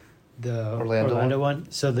the Orlando one.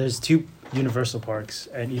 So there's 2 Universal parks,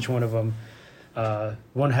 and each one of them,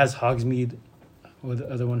 one has Hogsmeade, or the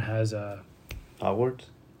other one has Hogwarts.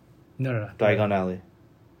 no. Diagon Alley.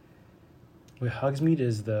 Wait, Hogsmeade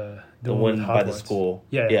is the one with by the Hogwarts. school.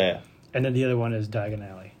 Yeah. And then the other one is Diagon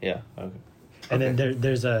Alley. Yeah. Okay. And then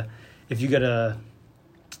there's if you get a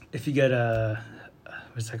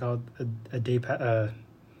what's that called, a day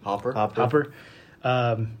Hopper. hopper,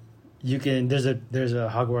 you can there's a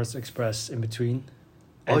Hogwarts Express in between,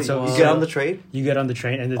 Oh, And so you get on the train? You get on the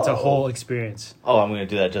train, and it's a whole experience. Oh, I'm gonna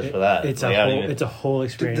do that just for that. It's Like, a I don't whole. even- It's a whole Do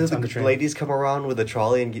experience on the the train. ladies come around with a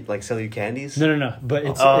trolley and like sell you candies? No. But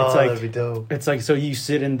it's that'd be like dope. it's like so you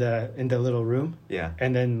sit in the little room, Yeah.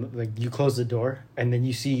 and then like you close the door, and then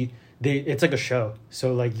you see it's like a show.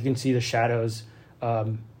 So like you can see the shadows,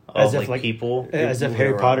 as if like people. as if moving Harry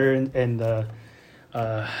around. Potter and the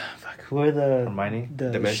who are the Hermione? the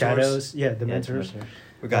Dementors? shadows? Yeah, the Yeah, mentors. Dementors.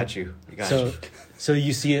 We got you. We got So you. so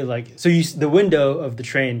you see it like the window of the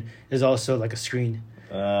train is also like a screen.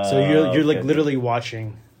 So you're like Okay. literally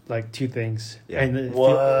watching like two things, Yeah. and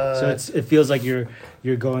What? so it feels like you're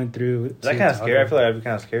going through. Is that kind of scary? I feel like I'd be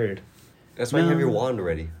kind of scared. That's why you have your No. wand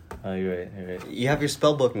already. Oh, you're right. You're right. You have your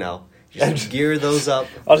spell book now. Just gear those up.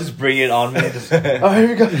 I'll just bring it on me. Just, oh, here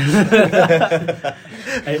we go.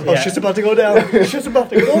 Oh, shit's about to go down. Shit's about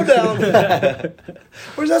to go down.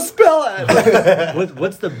 Where's that spell at?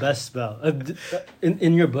 What's the best spell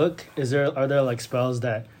in your book? Are there like spells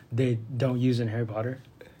that they don't use in Harry Potter?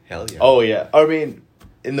 Hell yeah. Oh, yeah. I mean,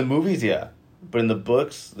 in the movies, yeah. But in the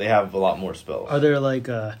books, they have a lot more spells. Are there like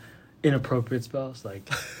inappropriate spells like?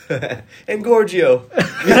 And Gorgio.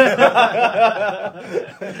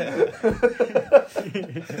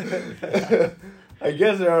 I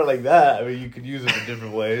guess there are like that. I mean, you could use it in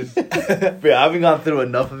different ways. But yeah, I haven't gone through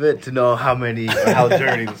enough of it to know how many or how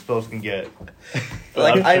dirty the spells can get.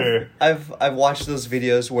 But Like I'm sure. I've watched those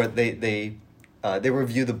videos where they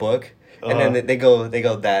review the book and Uh-huh. then they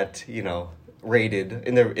go that rated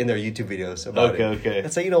in their YouTube videos about it. Okay.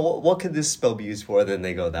 It's like what could this spell be used for? Then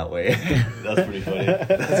they go that way. That's pretty funny.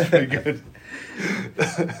 That's pretty good.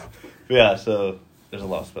 But yeah, so there's a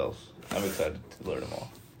lot of spells. I'm excited to learn them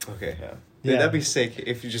all. Okay. Yeah. Dude, Yeah. that'd be sick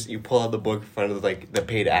if you pull out the book in front of like the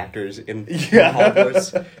paid actors in Yeah.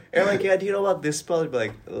 Hogwarts. And like, yeah, do you know about this spell? You'd be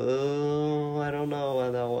like, oh, I don't know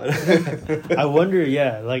about that one. I wonder,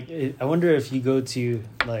 I wonder if you go to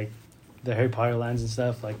like the Harry Potter lands and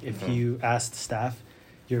stuff, like if you ask the staff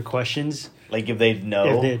your questions, Like if they'd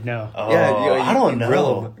know. if they'd know. Oh, Yeah, I don't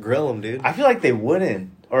know. Grill them, dude. I feel like they wouldn't.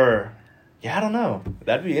 Or, yeah, I don't know.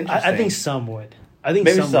 That'd be interesting. I think some would. I think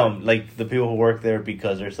Maybe some some, would. like the people who work there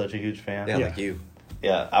because they're such a huge fan. yeah, yeah. like you.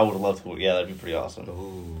 Yeah, I would love to. Yeah, that'd be pretty awesome.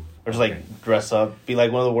 Ooh. Or just Okay. like dress up, be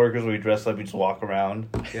like one of the workers where you dress up, you just walk around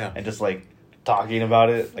Yeah. and just like talking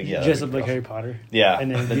about it. Like, yeah, Dress that'd up be like awesome. Harry Potter. Yeah.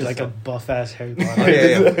 And then be Just like a buff ass Harry Oh,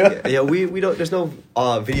 Potter. yeah. We don't. There's no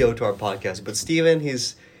video to our podcast, but Steven,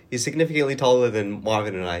 he's significantly taller than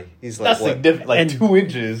Marvin and I. He's like That's what? significant. Like And- 2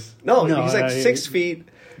 inches, No, No, he's like I- 6 feet.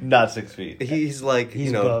 not 6 feet. He's like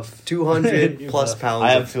He's buff. 200 You're plus buff. pounds.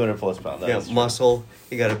 I am of 200 plus pounds. That yeah, is true. muscle.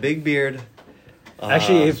 He got a big beard.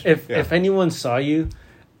 Actually, if yeah. anyone saw you,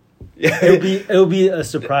 Yeah. it'll be a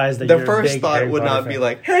surprise that the you're a first big thought Harry would Potter not be fan.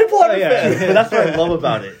 like Harry Potter Oh, yeah. fan. But that's what I love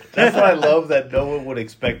about it. That's what I love that no one would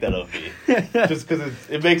expect that of me. Just because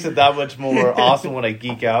it makes it that much more awesome when I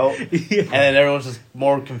geek out. Yeah. And then everyone's just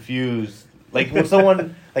more confused. Like when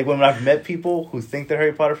someone, like when I've met people who think they're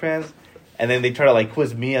Harry Potter fans, and then they try to like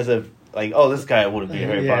quiz me as if, like, oh, this guy wouldn't be a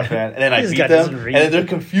Harry Yeah. Potter fan. And then I This beat guy them, doesn't and read. then their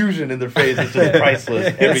confusion in their face is just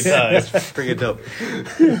priceless every time. That's freaking dope.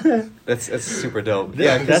 That's super dope.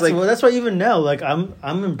 Yeah, that's because like that's why even now, like I'm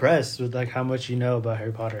impressed with like how much you know about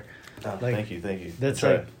Harry Potter. Oh, Like, thank you. That's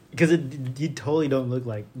right. like because you totally don't look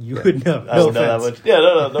like you would know. I No don't know that offense. much. Yeah,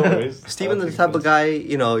 no worries. Steven's I the don't type think of guy,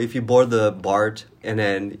 if you board the BART and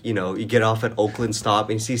then, you get off at Oakland stop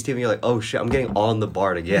and you see Steven, you're like, oh shit, I'm getting on the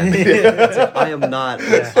BART again. It's like, I am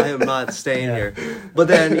not staying Yeah. here. But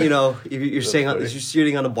then, if you're funny. you're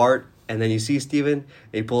sitting on the BART and then you see Steven and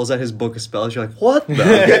he pulls out his book of spells, you're like, what the?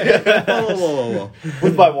 Whoa.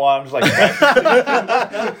 with my wand, I'm just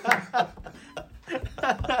like,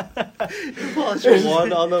 You pull out your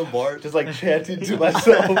wand on the BART. just like chanting to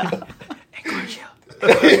myself.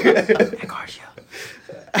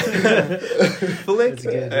 Flick. That's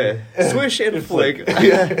good. Hey, swish and flick.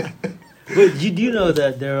 But you do know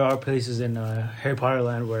that there are places in Harry Potter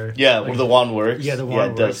Land where Yeah, like, where the wand works. yeah the yeah,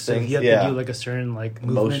 wand it does works. So things. you have yeah. to do like a certain like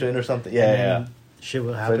movement, motion or something. and Yeah, then yeah. shit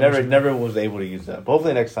will So I happen. or never, something. never was able to use that. But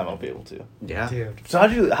hopefully next time I'll be able to. Yeah. Dude. So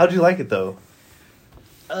how'd you like it though?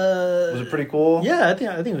 Was it pretty cool? Yeah, I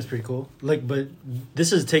think it was pretty cool. Like, but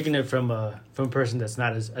this is taking it from a person that's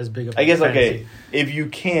not as big of. I guess a okay. If you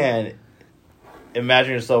can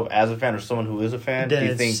imagine yourself as a fan or someone who is a fan, Then do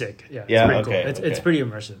you it's think sick. Yeah, Yeah, it's pretty okay, cool. It's okay. pretty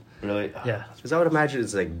immersive. really? Yeah. Because I would imagine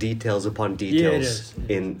it's like details upon it details is.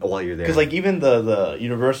 in while you're there. Because like even the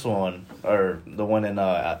Universal one or the one in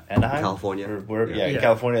Anaheim, California. or where, Yeah. yeah, in Yeah.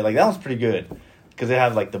 California, like that was pretty good. Because they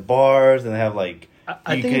have like the bars and they have like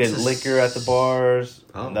I you think could it's get the liquor at the bars.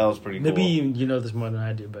 Oh. And that was pretty cool. Maybe you know this more than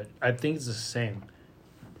I do, but I think it's the same.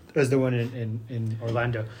 as the one in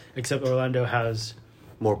Orlando, except Orlando has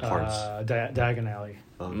More parts. Diagon Alley.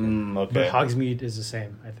 Okay. Okay. But Hogsmeade is the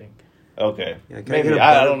same, I think. Okay. Yeah, can I get Maybe. a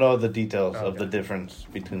I better- don't know the details of Okay. the difference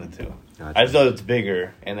between the two. Gotcha. I just know it's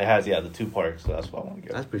bigger and it has the 2 parks, so that's what I want to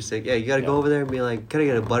get. That's pretty sick. Yeah, you gotta Yeah. go over there and be like, "Can I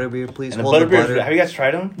get a butterbeer, please?" And the Hold the butterbeers, butter. have you guys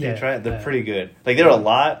tried them? Yeah. You try it? They're Yeah. pretty good. Like they're a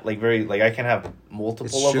lot, like very, like I can have multiple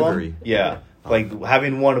It's of sugary. them. Yeah, like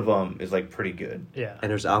having one of them is like pretty good. Yeah.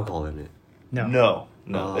 And there's alcohol in it. No. No,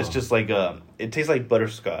 Oh. it's just like it tastes like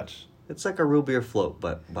butterscotch. It's like a root beer float,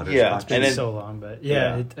 but butterscotch. Yeah, It's been and then- so long, but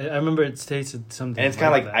yeah, I remember it tasted something. And it's kind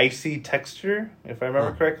of like that. icy texture, if I remember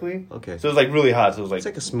Huh. correctly. Okay. So it was like really hot. So it was like, It's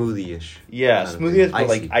like a smoothie-ish. yeah, kind of smoothie, thing. but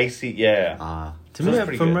like icy. Yeah. Ah. To So me, it's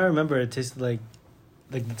pretty from good. what I remember, it tasted like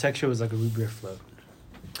the texture was like a root beer float.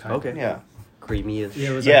 Kind of. Okay. Yeah. Creamy-ish. Yeah,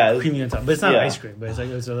 it was Yeah, like it was- creamy on top, but it's not yeah. ice cream. But it's like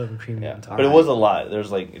it was a little creamy Yeah. on top. But it was a lot.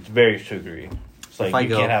 There's like it's very sugary. It's like If I you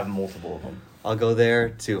go- can't have multiple of them. I'll go there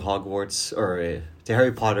to Hogwarts or to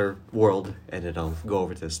Harry Potter World, and then I'll go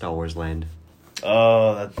over to Star Wars Land.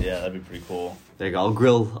 Oh, that'd be pretty cool. There you go.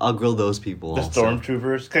 I'll grill those people. The also.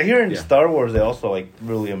 stormtroopers. 'Cause here in Yeah. Star Wars, they also like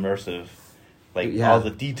really immersive. Like Yeah. all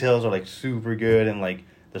the details are like super good, and like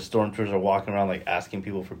the stormtroopers are walking around like asking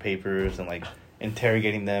people for papers and like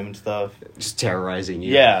interrogating them and stuff. Just terrorizing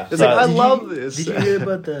you. Yeah, It's so- like I Did love this. Did you hear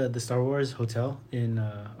about the Star Wars hotel in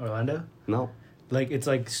Orlando? No. Like it's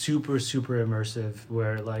like super immersive.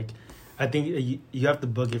 Where like I think you have to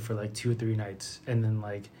book it for like 2 or 3 nights, and then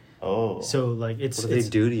like Oh, so like What do they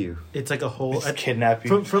do to you? it's like a whole just kidnap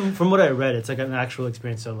you. from what I read, it's like an actual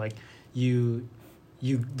experience. So like you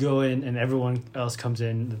go in and everyone else comes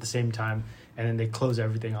in at the same time, and then they close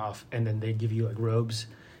everything off, and then they give you like robes,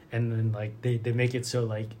 and then like they make it so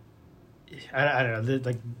like I don't know,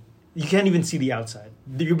 like you can't even see the outside.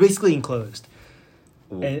 You're basically enclosed.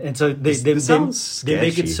 And so This sounds they make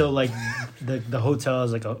it sketchy. so like the hotel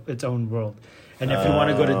is like its own world, and if you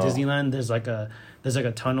want to go to Oh. Disneyland, there's like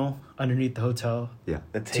a tunnel underneath the hotel. Yeah.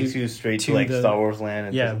 That takes to- you straight to to like the- Star Wars Land.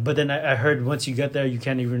 And Yeah, but then I heard once you get there, you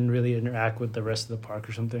can't even really interact with the rest of the park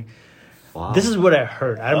or something. Wow. This is what I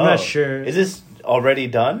heard. I'm Oh. not sure. Is this already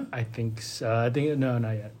done? I think so. I think no,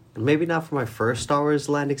 not yet. Maybe not for my first Star Wars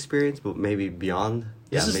Land experience, but maybe beyond.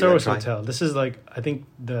 This is maybe Star I'll Wars try. Hotel. This is like I think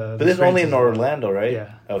But this is only in Orlando, right?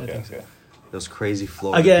 Yeah, I Okay. think so. Okay. Those crazy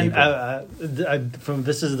Florida Again, people. from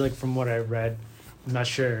this is like from what I read. I'm not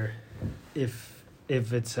sure if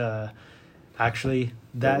it's actually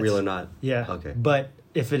that Real or not. Yeah. Okay. But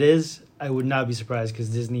if it is, I would not be surprised because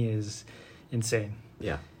Disney is insane.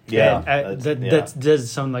 Yeah. Yeah. And that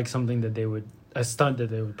does sound like something that they would a stunt that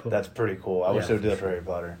they would pull. That's pretty cool. I wish Yeah. they would do that for Harry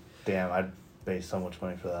Potter. Damn, I'd pay so much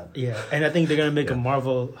money for that. Yeah, and I think they're gonna make a Yeah.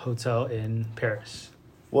 Marvel hotel in Paris.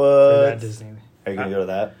 For that What? Disney. Are you gonna go to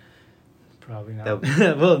that? Probably not.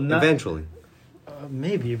 That- well, not Eventually.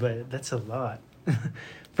 maybe, but that's a lot.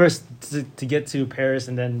 First to get to Paris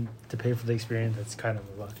and then to pay for the experience. That's kind of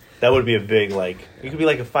a lot. That would be a big like. It could be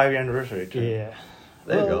like a 5-year anniversary trip. Yeah.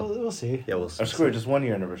 There you Well, go. We'll see. Yeah, we'll Or screw it, just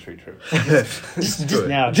 1-year anniversary trip. Just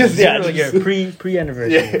now. Just- yeah, like just- a pre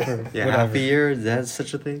anniversary. Yeah. Yeah, half a year. That's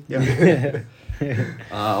such a thing. You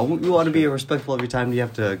want to be respectful of your time. Do you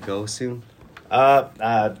have to go soon?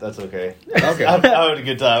 That's okay. Okay. I had a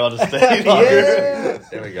good time. I'll just stay longer. Yeah.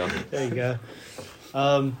 There we go. There you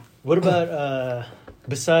go. What about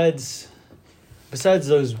besides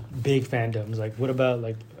those big fandoms? Like, what about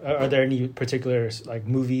like? Are there any particular like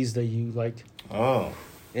movies that you liked? Oh.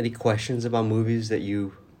 Any questions about movies that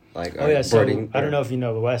you like? Oh are yeah, so burning- I don't know if you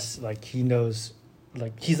know Wes. Like he knows,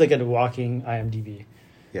 like he's like a walking IMDb.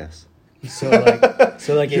 Yes. So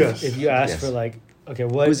like Yes. if you ask Yes. for like, okay,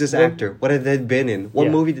 what Who's this what- actor? What have they been in? What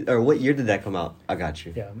Yeah. movie or what year did that come out? I got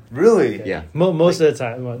you. Yeah, Really? Yeah. most of the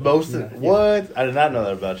time. Most yeah, of what? I did not know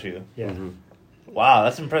that about you. Yeah. Mhm. Wow,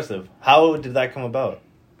 that's impressive. How did that come about?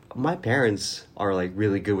 My parents are like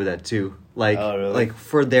really good with that too. Like, Oh, really? like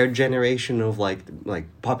for their generation of like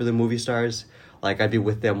popular movie stars, like I'd be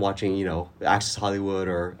with them watching, Access Hollywood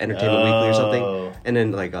or Entertainment Weekly or Oh. something, and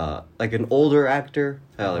then like an older actor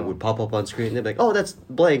like would pop up on screen. And they'd be like, "Oh, that's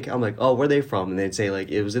blank." I'm like, "Oh, where are they from?" And they'd say like,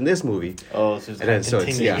 "It was in this movie." Oh, so it's And then, so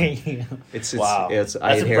it's- continuing. yeah. It's Wow, I that's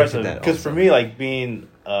inherited impressive. that Because for also. me, like being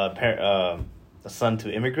a son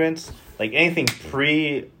to immigrants, like anything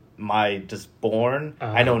pre my just born,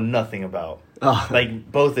 I know nothing about.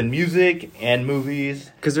 Like both in music and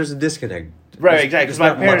movies. because there's a disconnect. Right, There's- exactly. there's Because my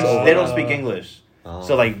not much parents they don't overlap. speak English, Oh.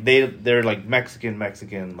 so like they're like Mexican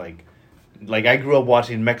like I grew up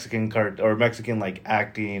watching Mexican Mexican like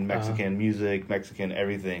acting, Mexican music, Mexican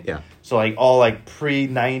everything. Yeah. So like all like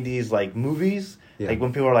pre-90s like movies, Yeah. like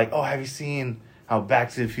when people are like, "Oh, have you seen how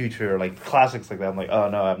Back to the Future?" or like classics like that. I'm like, "Oh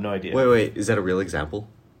no, I have no idea." Wait, is that a real example?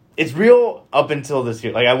 it's real up until this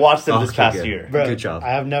year. Like I watched them this Okay, past good. year. Bro, Good job. I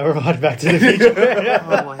have never watched Back to the Future.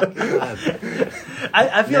 Oh my god.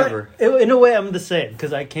 I feel Never. like, in a way, I'm the same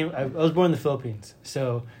because I was born in the Philippines,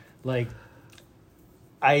 so like,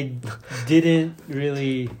 I didn't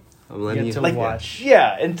really I'm letting get you to Like, watch.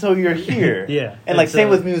 Yeah, until you're here. Yeah. And like And same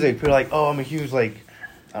so- with music. People are like, oh, I'm a huge like,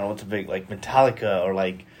 I don't know what's a big like Metallica or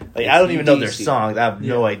like It's I don't even know their UDC. songs. I have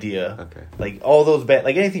no Yeah. idea. Okay. Like all those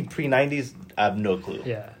like anything pre '90s, I have no clue.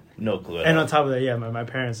 Yeah. No clue. At And all. on top of that, yeah, my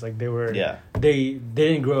parents like Yeah. they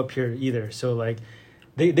didn't grow up here either, so like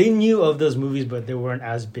they knew of those movies, but they weren't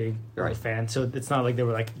as big of a Right. fan. So it's not like they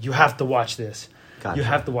were like, you have to watch this, Gotcha. you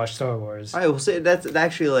have to watch Star Wars. I will say that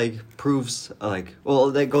actually like proves like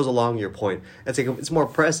well that goes along your point. It's like it's more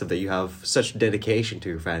impressive that you have such dedication to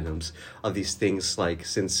your fandoms of these things. Like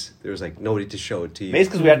since there was like nobody to show it to you. Maybe it's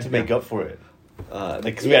because we had to make up for it. Like,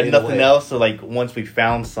 because we yeah, had in a nothing way. else, so like once we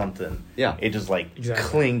found something, Yeah. it just like Exactly.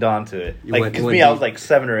 clinged onto it. You Like, went- because you me, went I was deep. like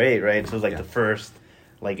 7 or 8, right? So it was like Yeah. the first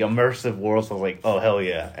like immersive world. So I was like, oh hell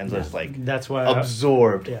yeah, and just like That's why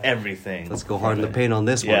absorbed yeah. everything. Let's go hard in the from it. paint on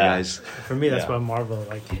this one, Yeah. guys. for me that's Yeah. why Marvel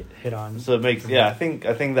like hit on. So it makes I think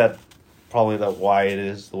that probably that why it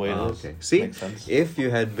is the way it is. Okay. See, Makes sense. if you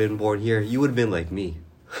had been born here, you would have been like me.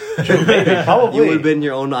 Maybe, probably You would have been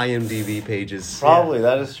your own IMDb pages. probably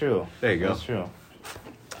that is true. There you go. That's true.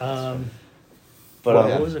 What But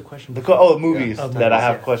yeah. was the question? movies Yeah. Oh, that I movies,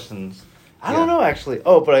 have yeah. questions. I Yeah. don't know actually.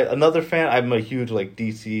 Oh, but another fan. I'm a huge like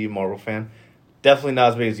DC Marvel fan. Definitely not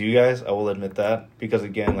as big as you guys. I will admit that because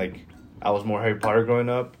again, like I was more Harry Potter growing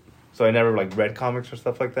up, so I never like read comics or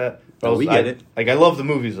stuff like that. But Oh, we get I- it. Like I love the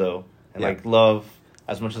movies though, and Yeah. like love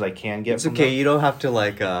as much as I can get. It's from okay. them. You don't have to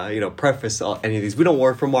like preface any of these. We don't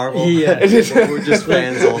work for Marvel. Yeah. We're just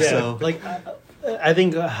fans Yeah, also. like I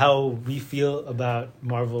think how we feel about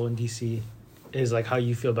Marvel and DC is like how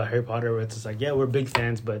you feel about Harry Potter, where it's just like, yeah, we're big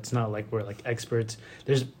fans, but it's not like we're like experts.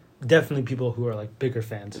 There's definitely people who are like bigger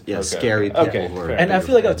fans. Yeah, Okay. scary people. Okay, who are fair. And I bigger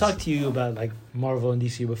feel like I've fans. talked to you about like Marvel and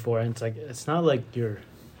DC before, and it's like it's not like you're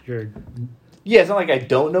Yeah, it's not like I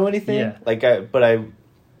don't know anything. Yeah. Like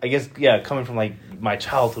I guess coming from like my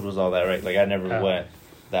childhood was all that, right? Like I never Oh. went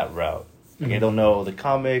that route. Like I Mhm. don't know the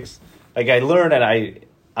comics. Like I learned and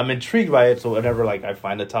I'm intrigued by it. So whenever like I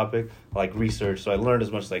find a topic, I like research. So I learned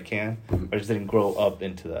as much as I can. I just didn't grow up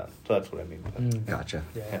into that. So that's what I mean. By that. Gotcha.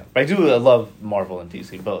 Yeah. Yeah. But I do love Marvel and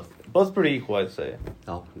DC both. Both pretty equal, I'd say.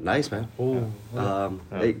 Oh, nice man. Oh,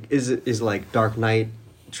 Yeah. Is like Dark Knight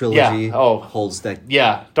trilogy Yeah, oh. holds that.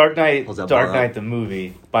 Yeah, Dark Knight, Holds that Dark bar up. Knight the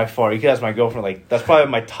movie by far. You can ask my girlfriend. Like that's probably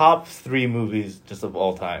my top 3 movies just of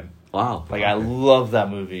all time. Wow. Like I love that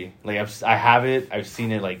movie. Like I have it. I've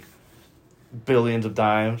seen it like billions of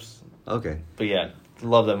times. Okay. But yeah,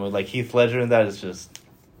 love that movie. Like Heath Ledger in that is just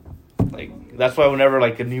like that's why whenever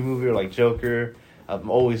like a new movie or like Joker, I'm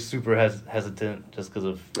always super hesitant just because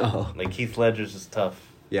of Oh. like Heath Ledger's just tough.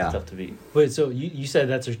 Yeah. Tough to beat. wait. So you said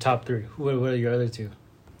that's your top 3. What are your other 2?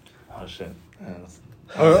 Oh shit.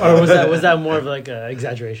 Or was that more of like an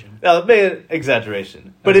exaggeration? No, big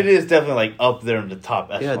exaggeration, but Okay. it is definitely like up there in the top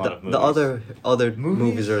Yeah. echelon The, of movies. the other Movies?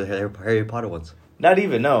 movies are the Harry Potter ones. Not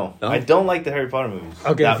even no. No? I don't like the Harry Potter movies.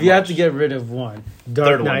 Okay, that if you have much. to get rid of one, Dark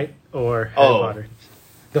Third one. Knight or Harry Oh. Potter,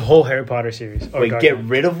 the whole Harry Potter series. Or Wait, Dark get Knight.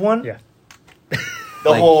 rid of one? Yeah. The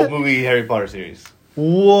Like- whole movie Harry Potter series.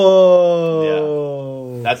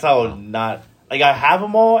 Whoa. That's how not like I have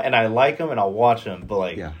them all and I like them and I'll watch them, but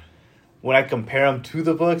like Yeah. when I compare them to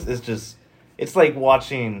the books, it's like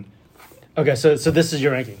watching. Okay, so this is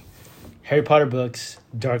your ranking: Harry Potter books,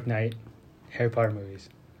 Dark Knight, Harry Potter movies.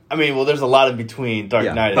 I mean, well, there's a lot in between Dark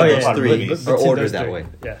Yeah. Knight and Oh, Harry yeah, Potter three. movies. Or between ordered those that three. way.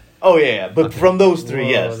 Yeah, Oh yeah, but Okay. from those 3, Whoa,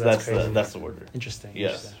 yes, that's that's crazy. the order. interesting.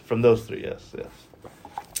 Yes, interesting. from those 3, yes.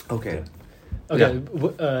 Okay.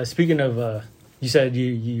 Okay, speaking of, you said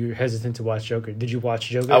you're hesitant to watch Joker. Did you watch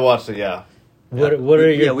Joker? I watched it. Yeah, What are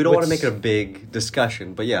your? Yeah, we don't want to what's- make it a big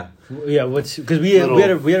discussion, but yeah. Yeah, what's because we Little-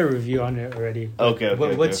 had a review on it already. Okay,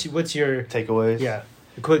 What's your takeaways. yeah?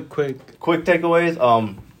 Quick. Quick takeaways.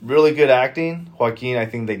 Really good acting. Joaquin, I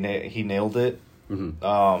think he nailed it. Hmm.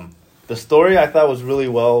 The story I thought was really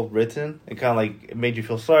well written. It kind of like it made you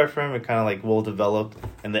feel sorry for him. It kind of like well developed,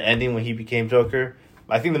 and the ending when he became Joker.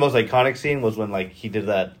 I think the most iconic scene was when like he did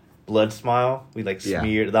that blood smile. We like Yeah.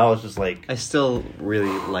 smeared. That was just like I still really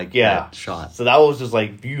like that shot. So that was just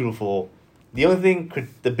like beautiful. The only thing,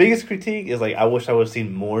 the biggest critique is like I wish I would have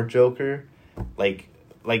seen more Joker. Like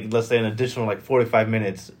let's say an additional like 45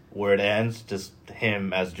 minutes where it ends, just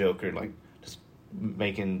him as Joker, like just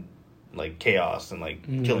making like chaos and like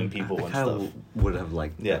killing people I and kind stuff. of would have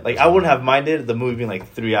liked. Yeah, that like as I well. wouldn't have minded the movie being like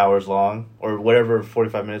 3 hours long or whatever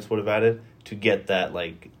 45 minutes would have added. to get that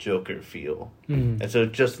like Joker feel. Mhm. And so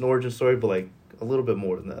just an origin story, but like a little bit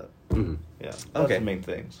more than that. Mhm. Yeah, that's Okay. the main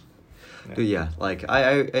things. Dude, yeah, like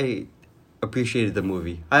I appreciated the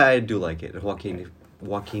movie. I do like it.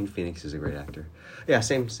 Joaquin Phoenix is a great actor. Yeah,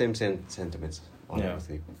 same sentiments on Yeah.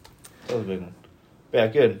 everything. That was a big one. Yeah,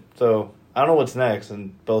 good. So I don't know what's next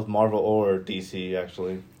in both Marvel or DC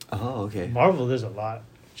actually. Oh, okay. Marvel, there's a lot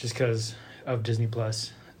just because of Disney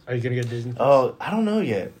Plus. Are you gonna get Disney Plus? Oh, I don't know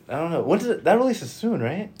yet. I don't know. When's it? That releases soon,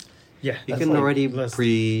 right? Yeah, You That's can like already less-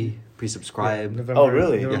 pre-subscribe. November, Oh,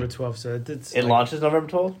 really? November Yeah. 12th. So it's It like, launches November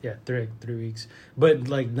 12th? Yeah, three weeks. But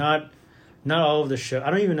like not all of the show. I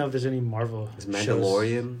don't even know if there's any Marvel Is shows.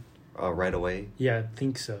 Mandalorian right away? Yeah, I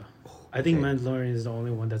think so. I think Okay. Mandalorian is the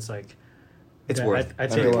only one that's like. It's that worth. I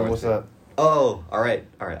it's take very Mandalorian, worth what's it. that? Oh, all right.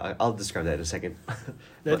 I'll describe that in a second.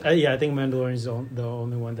 But- yeah, I think Mandalorian is the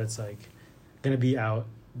only one that's like gonna be out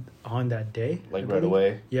on that day. Like I right believe.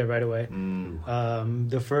 away? Yeah, right away. Mm.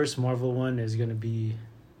 The first Marvel one is gonna be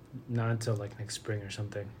not until like next spring or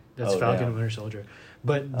something. That's Oh, Falcon damn. and Winter Soldier.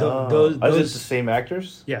 But Those those the same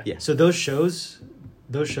actors? yeah. Yeah. So those shows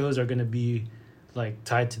are gonna be like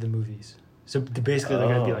tied to the movies. So basically they're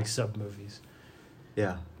gonna be Oh. like sub movies.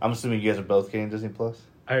 Yeah. I'm assuming you guys are both getting Disney Plus.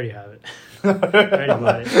 I already have it. I already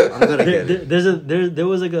bought it. I'm gonna get it. There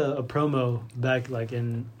was like a promo back like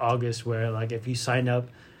in August where like if you sign up,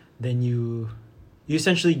 then you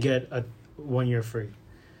essentially get a 1 year free.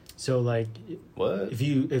 So like What? if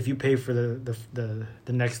you pay for the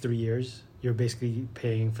next 3 years, you're basically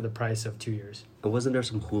paying for the price of 2 years. And wasn't there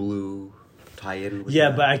some Hulu tie-in? With Yeah,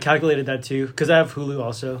 that? but I calculated that too because I have Hulu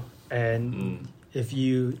also, and Mm. if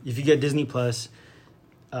you get Disney Plus,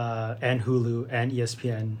 and Hulu and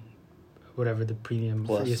ESPN, whatever the premium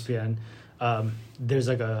Plus. for ESPN, there's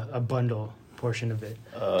like a bundle portion of it.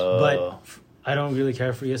 Oh. But I don't really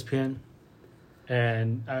care for ESPN,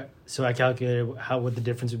 and so I calculated what the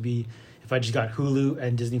difference would be if I just got Hulu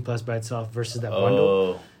and Disney Plus by itself versus that bundle,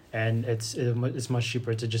 Oh. and it's much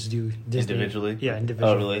cheaper to just do Disney Individually? Yeah,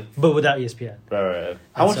 individually. Oh, really? But without ESPN, Right.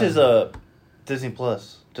 How much That's, is Disney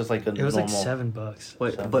Plus? Just like a it was normal, like $7.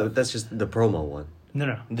 Wait, but that's just the promo one.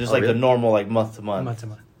 No, just Oh, like really? the normal like month to month. month to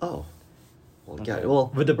month. Oh. Well, yeah. Okay. Well,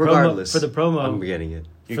 With the regardless, promo, I'm getting it.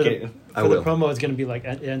 You for the- get I for the will. promo, it's gonna be like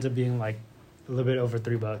it ends up being like a little bit over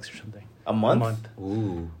 $3 or something a month. a month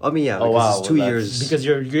Ooh. I mean, yeah. Oh, Because wow, it's 2 well, years. because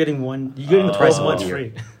you're getting the price whole of month one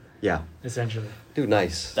free, yeah. essentially. Dude,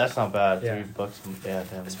 nice. That's not bad. Yeah. $3. Yeah,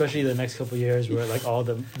 damn. Especially the next couple of years where like all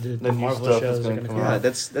the new Marvel stuff is shows are gonna gonna come come Yeah, out.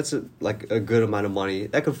 that's a good amount of money.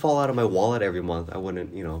 That could fall out of my wallet every month. I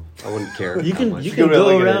wouldn't care. You how can much. you You can can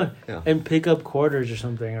really go get it. around Yeah. and pick up quarters or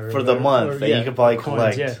something or For the month, and you can probably coins,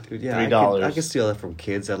 collect. Yeah. Dude, yeah, $3. I could steal that from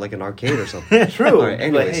kids at like an arcade or something. True. All right, Like,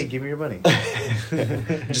 anyways. hey, give me your money.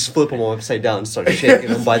 Just flip them upside down and start shaking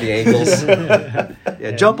them by the ankles.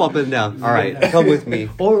 Yeah, jump up and down. All right, come with me.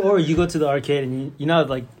 Or you go to the arcade and you know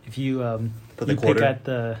like if you Put the you pick quarter? at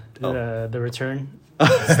the Oh. the return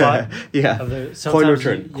slot Yeah, of the coin sometimes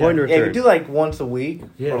return. you- Coin Yeah, return. if you do like once a week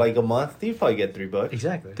Yeah. for like a month, you probably get $3.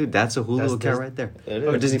 Exactly. Dude, that's a Hulu That's account Dis- right there. It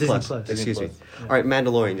Or is. Disney, Disney Plus. Plus. Excuse Disney me. Plus. All right,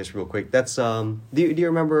 Mandalorian. Just real quick. That's do you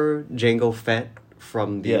remember Jango Fett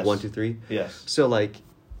from the Yes. 1, 2, 3? Yes. So like,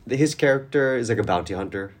 his character is like a bounty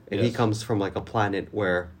hunter, and he Yes. comes from like a planet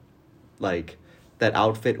where, like, that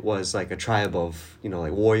outfit was like a tribe of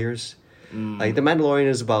like warriors. Mm. Like the Mandalorian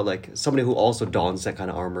is about like somebody who also dons that kind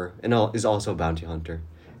of armor and is also a bounty hunter.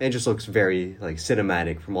 And it just looks very like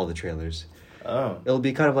cinematic from all the trailers. Oh, It'll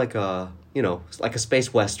be kind of like a like a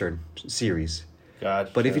space western series. gotcha.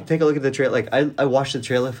 But if you take a look at the trailer, like I watched the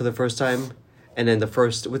trailer for the first time, and then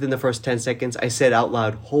within the first 10 seconds, I said out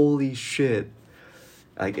loud, "Holy shit!"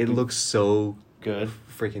 Like it looks so good.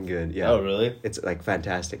 freaking good. Yeah. Oh, really? It's like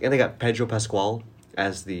fantastic, and they got Pedro Pascal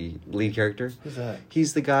as the lead character. Who's that?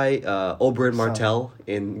 He's the guy Oberyn Martell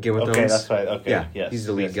in Game of Okay, Thrones. that's right. Okay, Yeah, yes, he's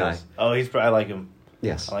the lead yes, guy. yes. Oh, I like him.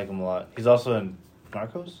 Yes. I like him a lot. He's also in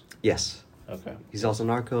Narcos. Yes. Okay. He's also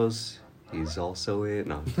Narcos. He's also in.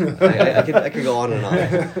 No, I could go on and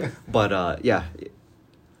on. But yeah,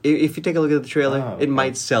 if you take a look at the trailer, Oh, it okay.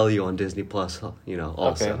 might sell you on Disney Plus. Also.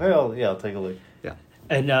 Okay. Well, yeah, I'll take a look. Yeah.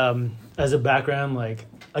 And as a background, like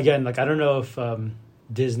again, like I don't know if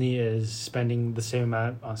Disney is spending the same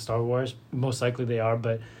amount on Star Wars. Most likely they are,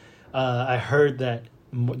 but I heard that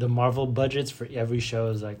the Marvel budgets for every show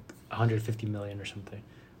is like 150 million or something,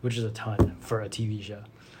 which is a ton for a TV show.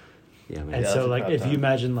 Yeah, man. And Yeah, so that's a like crap if ton. you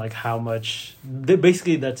imagine like how much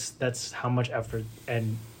basically that's how much effort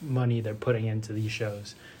and money they're putting into these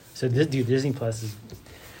shows. So Disney Plus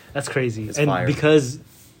that's crazy. It's and fire. because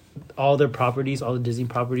all the Disney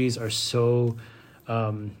properties are so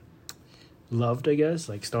loved, I guess,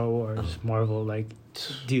 like Star Wars, Marvel. Like,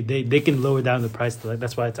 dude, they can lower down the price. To, like,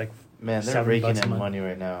 that's why it's like, Man, they're $7 raking a in month. money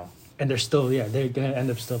right now and they're still they're gonna end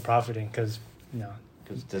up still profiting because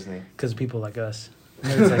because Disney. because people like us,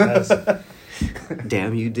 nerds like us.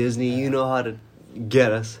 Damn you, Disney! You know how to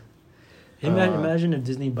get us. Imagine if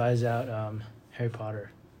Disney buys out Harry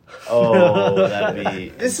Potter. Oh, that'd be.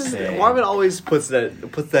 This is insane. Marvin always puts that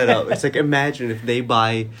up. It's like, imagine if they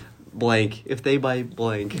buy blank. If they buy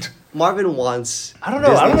blank, Marvin wants. I don't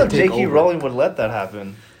know. I don't know if Disney to take J.K. over. Rowling would let that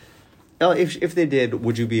happen. Oh, if they did,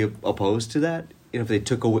 would you be opposed to that? If they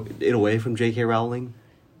took it away from J.K. Rowling?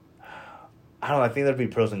 I don't know. I think there'd be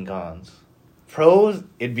pros and cons. Pros,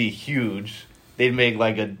 it'd be huge. They'd make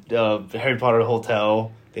like a Harry Potter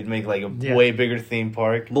hotel. They'd make like a way bigger theme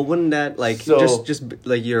park. But wouldn't that like So- just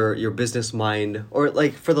like your business mind, or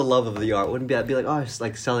like for the love of the art, wouldn't that be like, oh, it's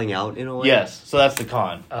like selling out in a way? Yes, so that's the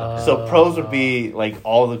con. So pros would be like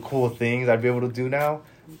all the cool things I'd be able to do now.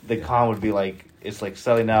 The con would be like it's like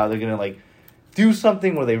selling out. They're gonna like do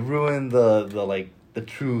something where they ruin the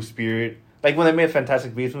true spirit. Like when they made a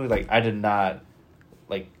Fantastic Beasts movie, like I did not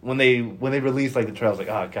like when they released like the trailer, I was like,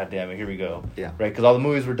 oh god damn it, here we go. Yeah. Right, because all the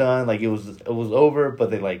movies were done, like it was over, but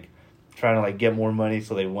they like trying to like get more money,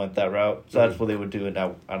 so they went that route. So that's what they would do, and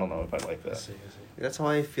now I don't know if I like that. That's how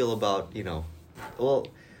I feel about, well,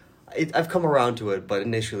 I've come around to it, but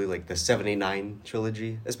initially, like, the 7, 8, 9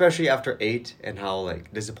 trilogy, especially after 8 and how,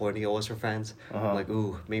 like, disappointing it was for fans. I'm like,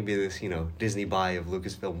 ooh, maybe this, Disney buy of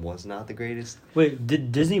Lucasfilm was not the greatest. Wait,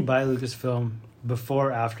 did Disney buy Lucasfilm before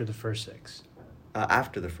or after the first 6?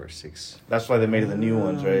 After the first 6. That's why they made it the new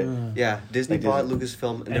ones, right? Yeah, Disney Like bought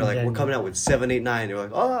Lucasfilm, and they're And like, then- we're coming out with 7, 8, 9. They're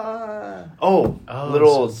like, Oh, Oh,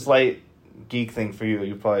 little so- slight geek thing for you.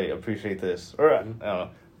 You probably appreciate this, or I don't know.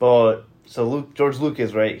 But so George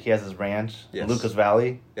Lucas, right? He has his ranch, Yes. in Lucas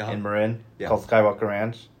Valley Uh-huh. in Marin, Yeah. called Skywalker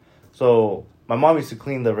Ranch. So my mom used to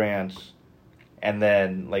clean the ranch, and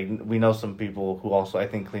then like we know some people who also I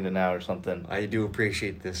think clean it now or something. I do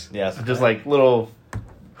appreciate this. Yeah, so just like little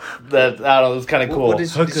that I don't know. It was kind of cool. What did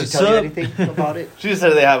she Hook us tell you up. anything about it? She just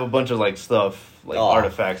said they have a bunch of like stuff, like Oh.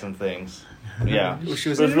 artifacts and things. Yeah, Was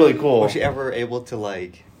it was really cool. Was she ever able to,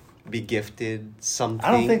 like, be gifted something?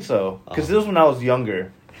 I don't think so. Because Oh. this was when I was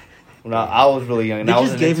younger. When I was really young. And They I just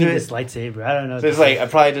wasn't gave me into this it. lightsaber. I don't know. So it's like, I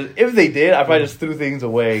probably just, if they did, I probably just threw things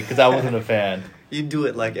away because I wasn't a fan. You do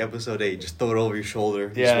it like episode 8, just throw it over your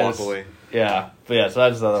shoulder, Yeah, just walk it's- away. Yeah. But yeah, so I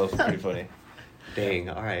just thought that was pretty funny. Dang,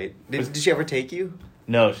 alright. Did she ever take you?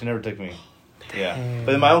 No, she never took me. Yeah. Damn.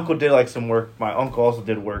 But then my uncle did like some work. My uncle also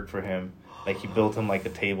did work for him. Like he built him like a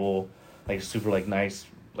table, like super like nice,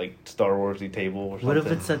 like Star Warsy table or something. What if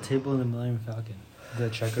it's that table in the Millennium Falcon? The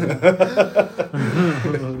checker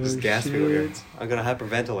one? Just gasping over here. I'm gonna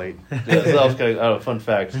hyperventilate. Yeah, so that was kind of fun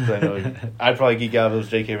fact. 'Cause I know I'd probably geek out if it was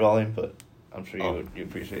J.K. Rowling, but I'm sure you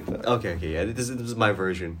appreciate that. Okay, yeah. This is my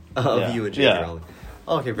version of Yeah. you and J.K. Yeah. Rowling.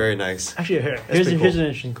 Okay, very nice. Actually, here's pretty here's cool. an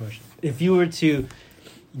interesting question. If you were to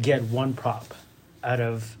get one prop out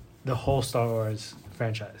of the whole Star Wars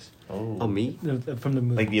franchise, Oh, me? from the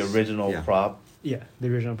movie, Like the original Yeah. prop. yeah, the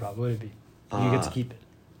original prop, what would it be? You get to keep it.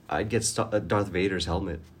 I'd get Darth Vader's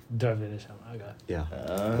helmet. Darth Vader's helmet. I got it.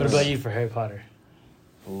 Yeah. What about you for Harry Potter?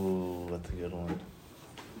 Ooh, that's a good one.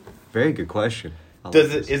 Very good question. I like Does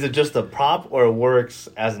this. is it just a prop or it works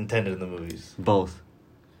as intended in the movies? Both.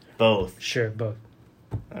 Both. Sure, both.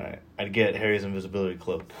 All right, I'd get Harry's invisibility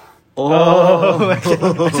cloak. Oh,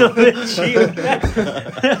 so it's you.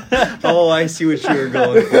 Oh, I see what you were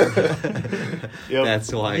going for. Yep.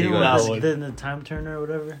 That's why You you know that got what? one. The time turner or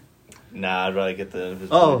whatever. Nah, I'd rather get the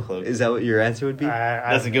invisibility Oh, cloak. is that what your answer would be?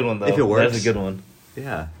 That's a good one though. If it works. That's a good one.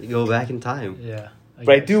 Yeah, you go back in time. Yeah.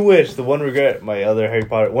 But I guess. do wish the one regret my other Harry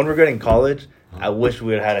Potter one regret in college. I wish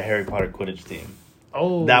we had had a Harry Potter Quidditch team.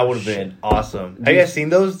 Oh, That would have shit. been awesome. Have you guys seen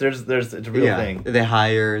those? There's it's a real Yeah, thing. they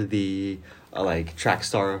hire the like track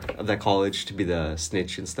star of that college to be the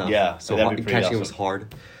snitch and stuff. Yeah, so that'd be pretty catching it was awesome.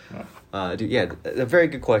 hard. Dude, yeah, a very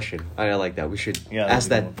good question. I like that. We should Yeah, ask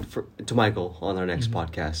that'd that be to Michael on our next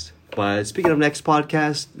podcast. But speaking of next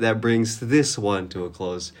podcast, that brings this one to a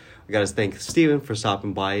close. We got to thank Steven for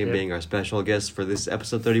stopping by and Yep. being our special guest for this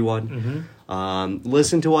episode 31.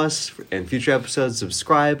 Listen to us in future episodes,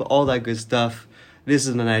 subscribe, all that good stuff. This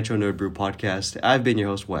is the Nitro Nerd Brew podcast. I've been your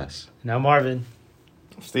host, Wes. Now Marvin.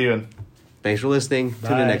 Steven. Thanks for listening. Tune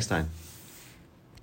Bye. in next time.